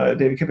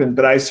David Kippen,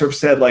 but I sort of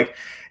said, like,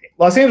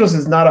 Los Angeles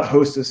is not a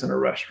hostess in a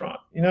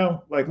restaurant.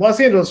 Like Los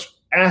Angeles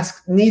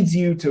needs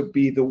you to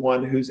be the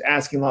one who's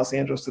asking Los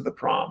Angeles to the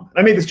prom. And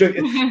I made this joke.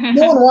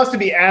 No one wants to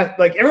be asked,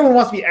 like everyone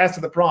wants to be asked to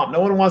the prom. No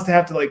one wants to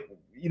have to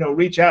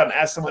reach out and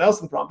ask someone else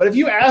to the prom. But if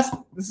you ask,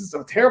 this is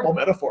a terrible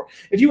metaphor.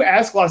 If you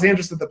ask Los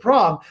Angeles to the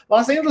prom,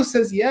 Los Angeles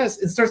says yes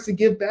and starts to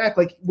give back.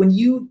 Like when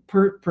you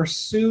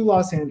pursue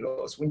Los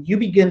Angeles, when you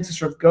begin to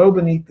sort of go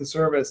beneath the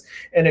surface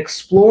and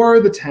explore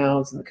the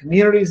towns and the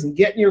communities and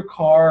get in your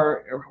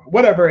car or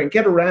whatever and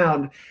get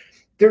around,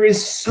 there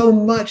is so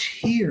much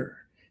here.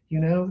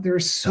 There are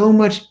so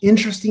much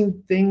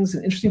interesting things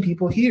and interesting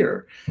people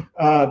here.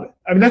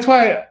 That's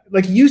why,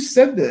 like you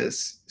said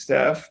this,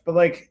 Steph, but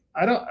like,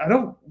 I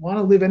don't want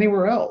to live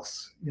anywhere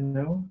else,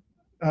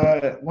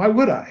 why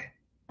would I?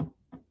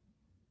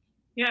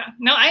 Yeah,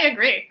 no, I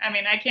agree. I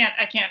mean, I can't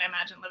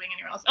imagine living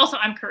anywhere else. Also,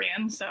 I'm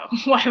Korean, so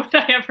why would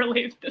I ever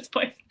leave this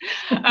place?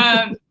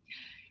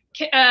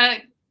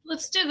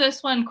 Let's do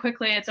this one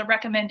quickly. It's a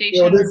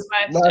recommendation. Last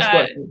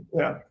question.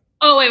 Yeah.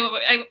 Oh, wait.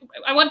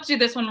 I want to do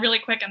this one really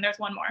quick, and there's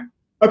one more.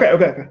 Okay. All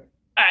right.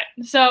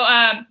 So,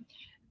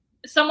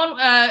 someone,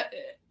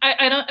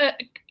 I'm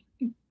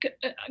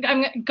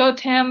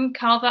Gotam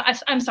Kalva.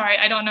 I'm sorry,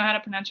 I don't know how to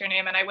pronounce your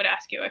name, and I would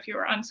ask you if you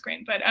were on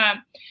screen, but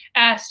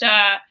asked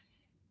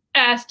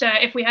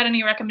if we had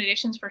any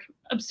recommendations for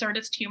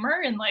absurdist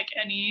humor in like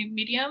any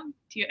medium.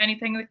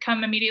 Anything that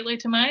come immediately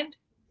to mind?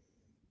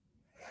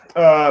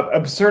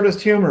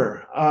 Absurdist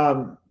humor.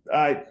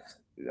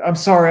 I'm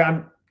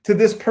sorry. To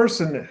this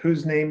person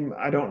whose name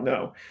I don't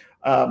know,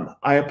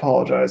 I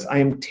apologize. I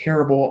am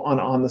terrible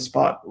on the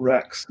spot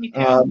recs.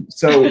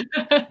 So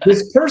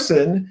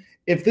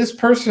if this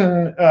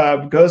person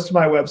goes to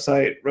my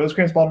website,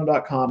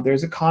 rosecransbaldwin.com,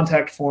 there's a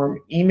contact form.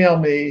 Email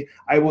me.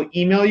 I will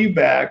email you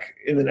back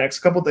in the next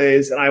couple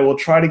days, and I will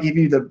try to give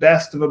you the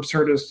best of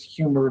absurdist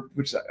humor,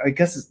 which I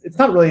guess it's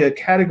not really a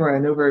category I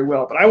know very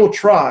well, but I will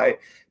try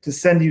to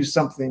send you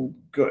something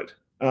good.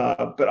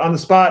 But on the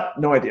spot,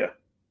 no idea.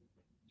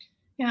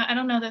 Yeah, I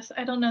don't know this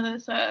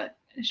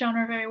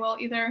genre very well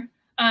either.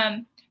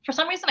 For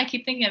some reason, I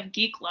keep thinking of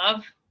Geek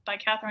Love by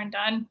Catherine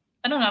Dunn.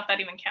 I don't know if that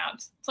even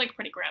counts. It's like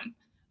pretty grim.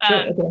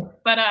 Sure, okay.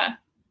 But I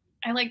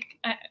don't know.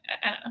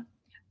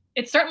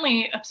 It's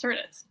certainly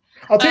absurdist.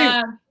 I'll tell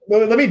you.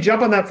 Well, let me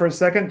jump on that for a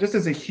second, just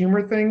as a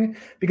humor thing,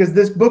 because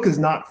this book is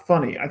not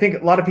funny. I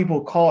think a lot of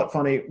people call it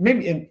funny.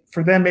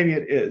 For them, maybe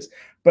it is.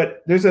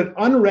 But there's an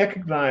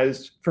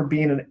unrecognized for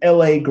being an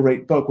LA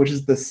great book, which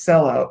is The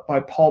Sellout by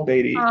Paul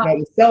Beatty. Now,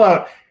 The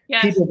Sellout,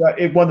 yes.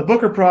 It won the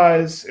Booker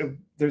Prize.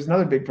 There's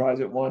another big prize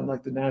it won,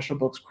 like the National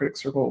Books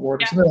Critics Circle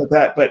Award or something like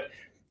that. But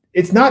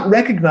it's not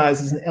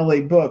recognized as an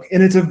LA book.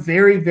 And it's a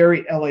very,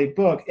 very LA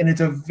book. And it's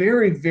a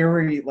very,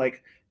 very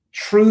like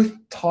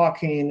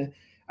truth-talking.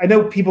 I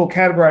know people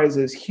categorize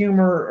it as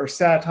humor or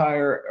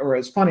satire or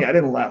as funny. I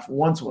didn't laugh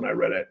once when I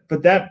read it,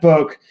 but that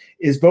book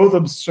is both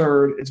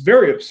absurd. It's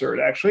very absurd,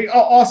 actually.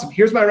 Oh, awesome.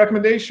 Here's my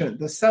recommendation,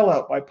 The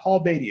Sellout by Paul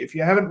Beatty. If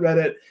you haven't read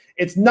it,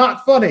 it's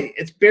not funny.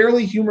 It's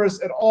barely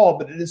humorous at all,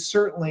 but it is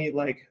certainly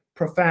like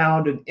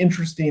profound and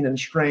interesting and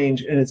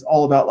strange, and it's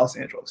all about Los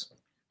Angeles.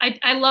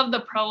 I love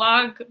the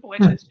prologue,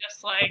 which is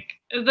just like,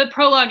 the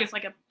prologue is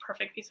like a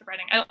perfect piece of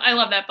writing. I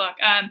love that book.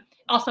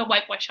 Also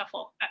White Boy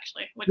Shuffle,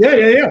 actually.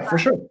 Yeah, for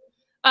sure.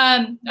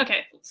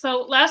 Okay,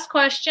 so last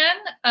question.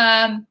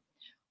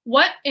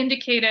 What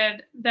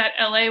indicated that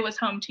LA was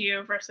home to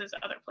you versus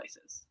other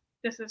places?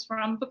 This is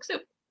from Book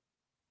Soup.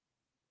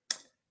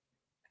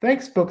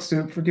 Thanks, Book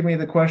Soup, for giving me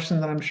the question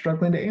that I'm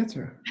struggling to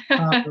answer.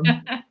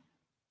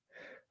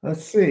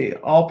 Let's see.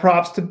 All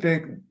props to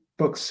Big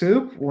Book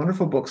Soup,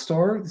 wonderful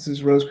bookstore. This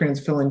is Rosecrans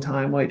filling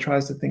time while he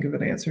tries to think of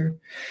an answer.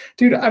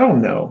 Dude, I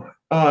don't know.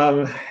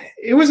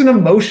 It was an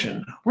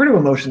emotion. Where do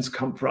emotions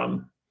come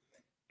from?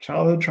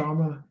 Childhood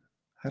trauma?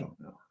 I don't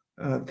know.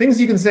 Things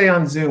you can say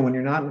on Zoom when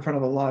you're not in front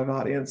of a live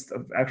audience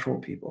of actual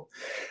people.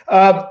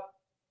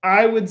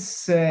 I would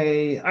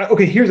say,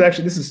 okay,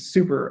 this is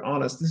super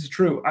honest. This is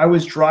true. I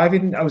was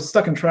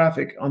stuck in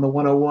traffic on the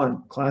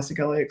 101, classic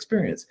LA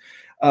experience.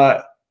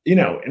 And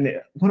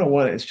the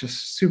 101 is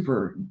just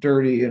super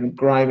dirty and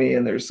grimy.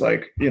 And there's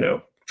like,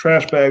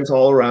 trash bags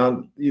all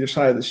around either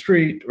side of the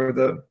street or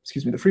the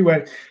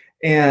freeway.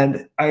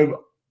 And I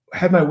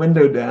had my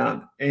window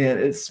down and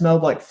it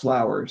smelled like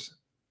flowers.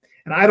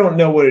 And I don't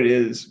know what it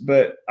is,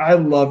 but I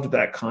loved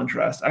that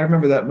contrast. I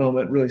remember that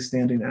moment really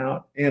standing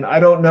out. And I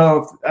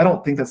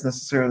don't think that's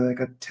necessarily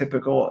like a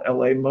typical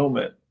LA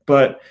moment,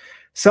 but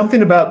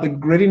something about the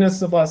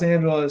grittiness of Los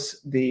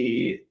Angeles,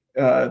 the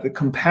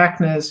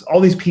compactness, all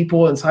these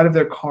people inside of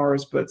their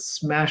cars, but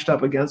smashed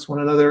up against one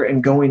another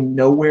and going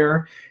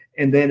nowhere.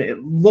 And then it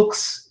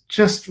looks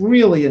just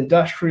really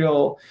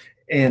industrial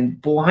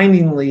and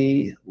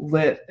blindingly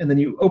lit. And then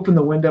you open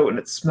the window and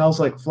it smells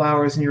like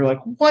flowers. And you're like,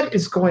 what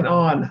is going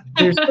on?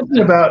 There's something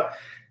about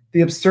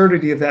the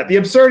absurdity of that. The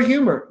absurd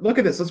humor. Look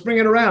at this. Let's bring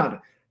it around.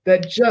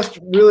 That just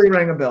really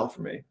rang a bell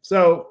for me.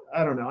 So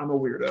I don't know. I'm a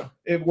weirdo.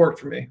 It worked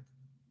for me.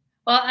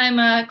 Well,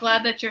 I'm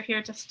glad that you're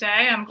here to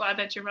stay. I'm glad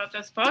that you wrote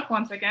this book.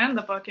 Once again,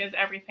 the book is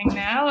Everything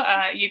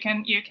Now. You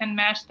can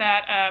mash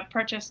that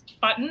purchase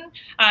button.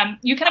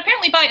 You can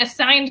apparently buy a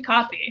signed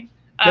copy.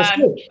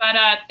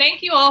 But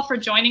thank you all for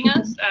joining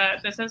us.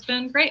 This has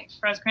been great.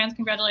 Rosecrans,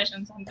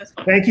 congratulations on this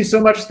book. Thank you so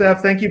much,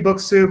 Steph. Thank you, Book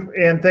Soup.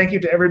 And thank you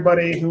to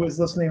everybody who is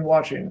listening and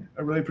watching.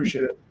 I really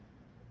appreciate it.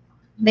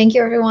 Thank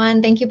you,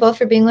 everyone. Thank you both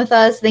for being with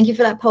us. Thank you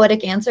for that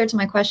poetic answer to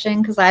my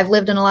question, because I've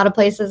lived in a lot of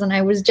places and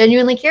I was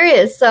genuinely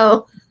curious.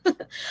 So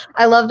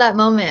I love that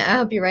moment. I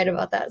hope you write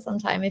about that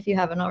sometime if you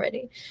haven't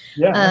already.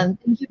 Yeah.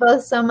 Thank you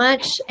both so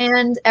much.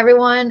 And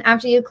everyone,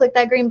 after you click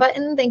that green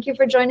button, thank you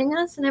for joining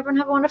us, and everyone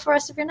have a wonderful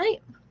rest of your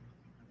night.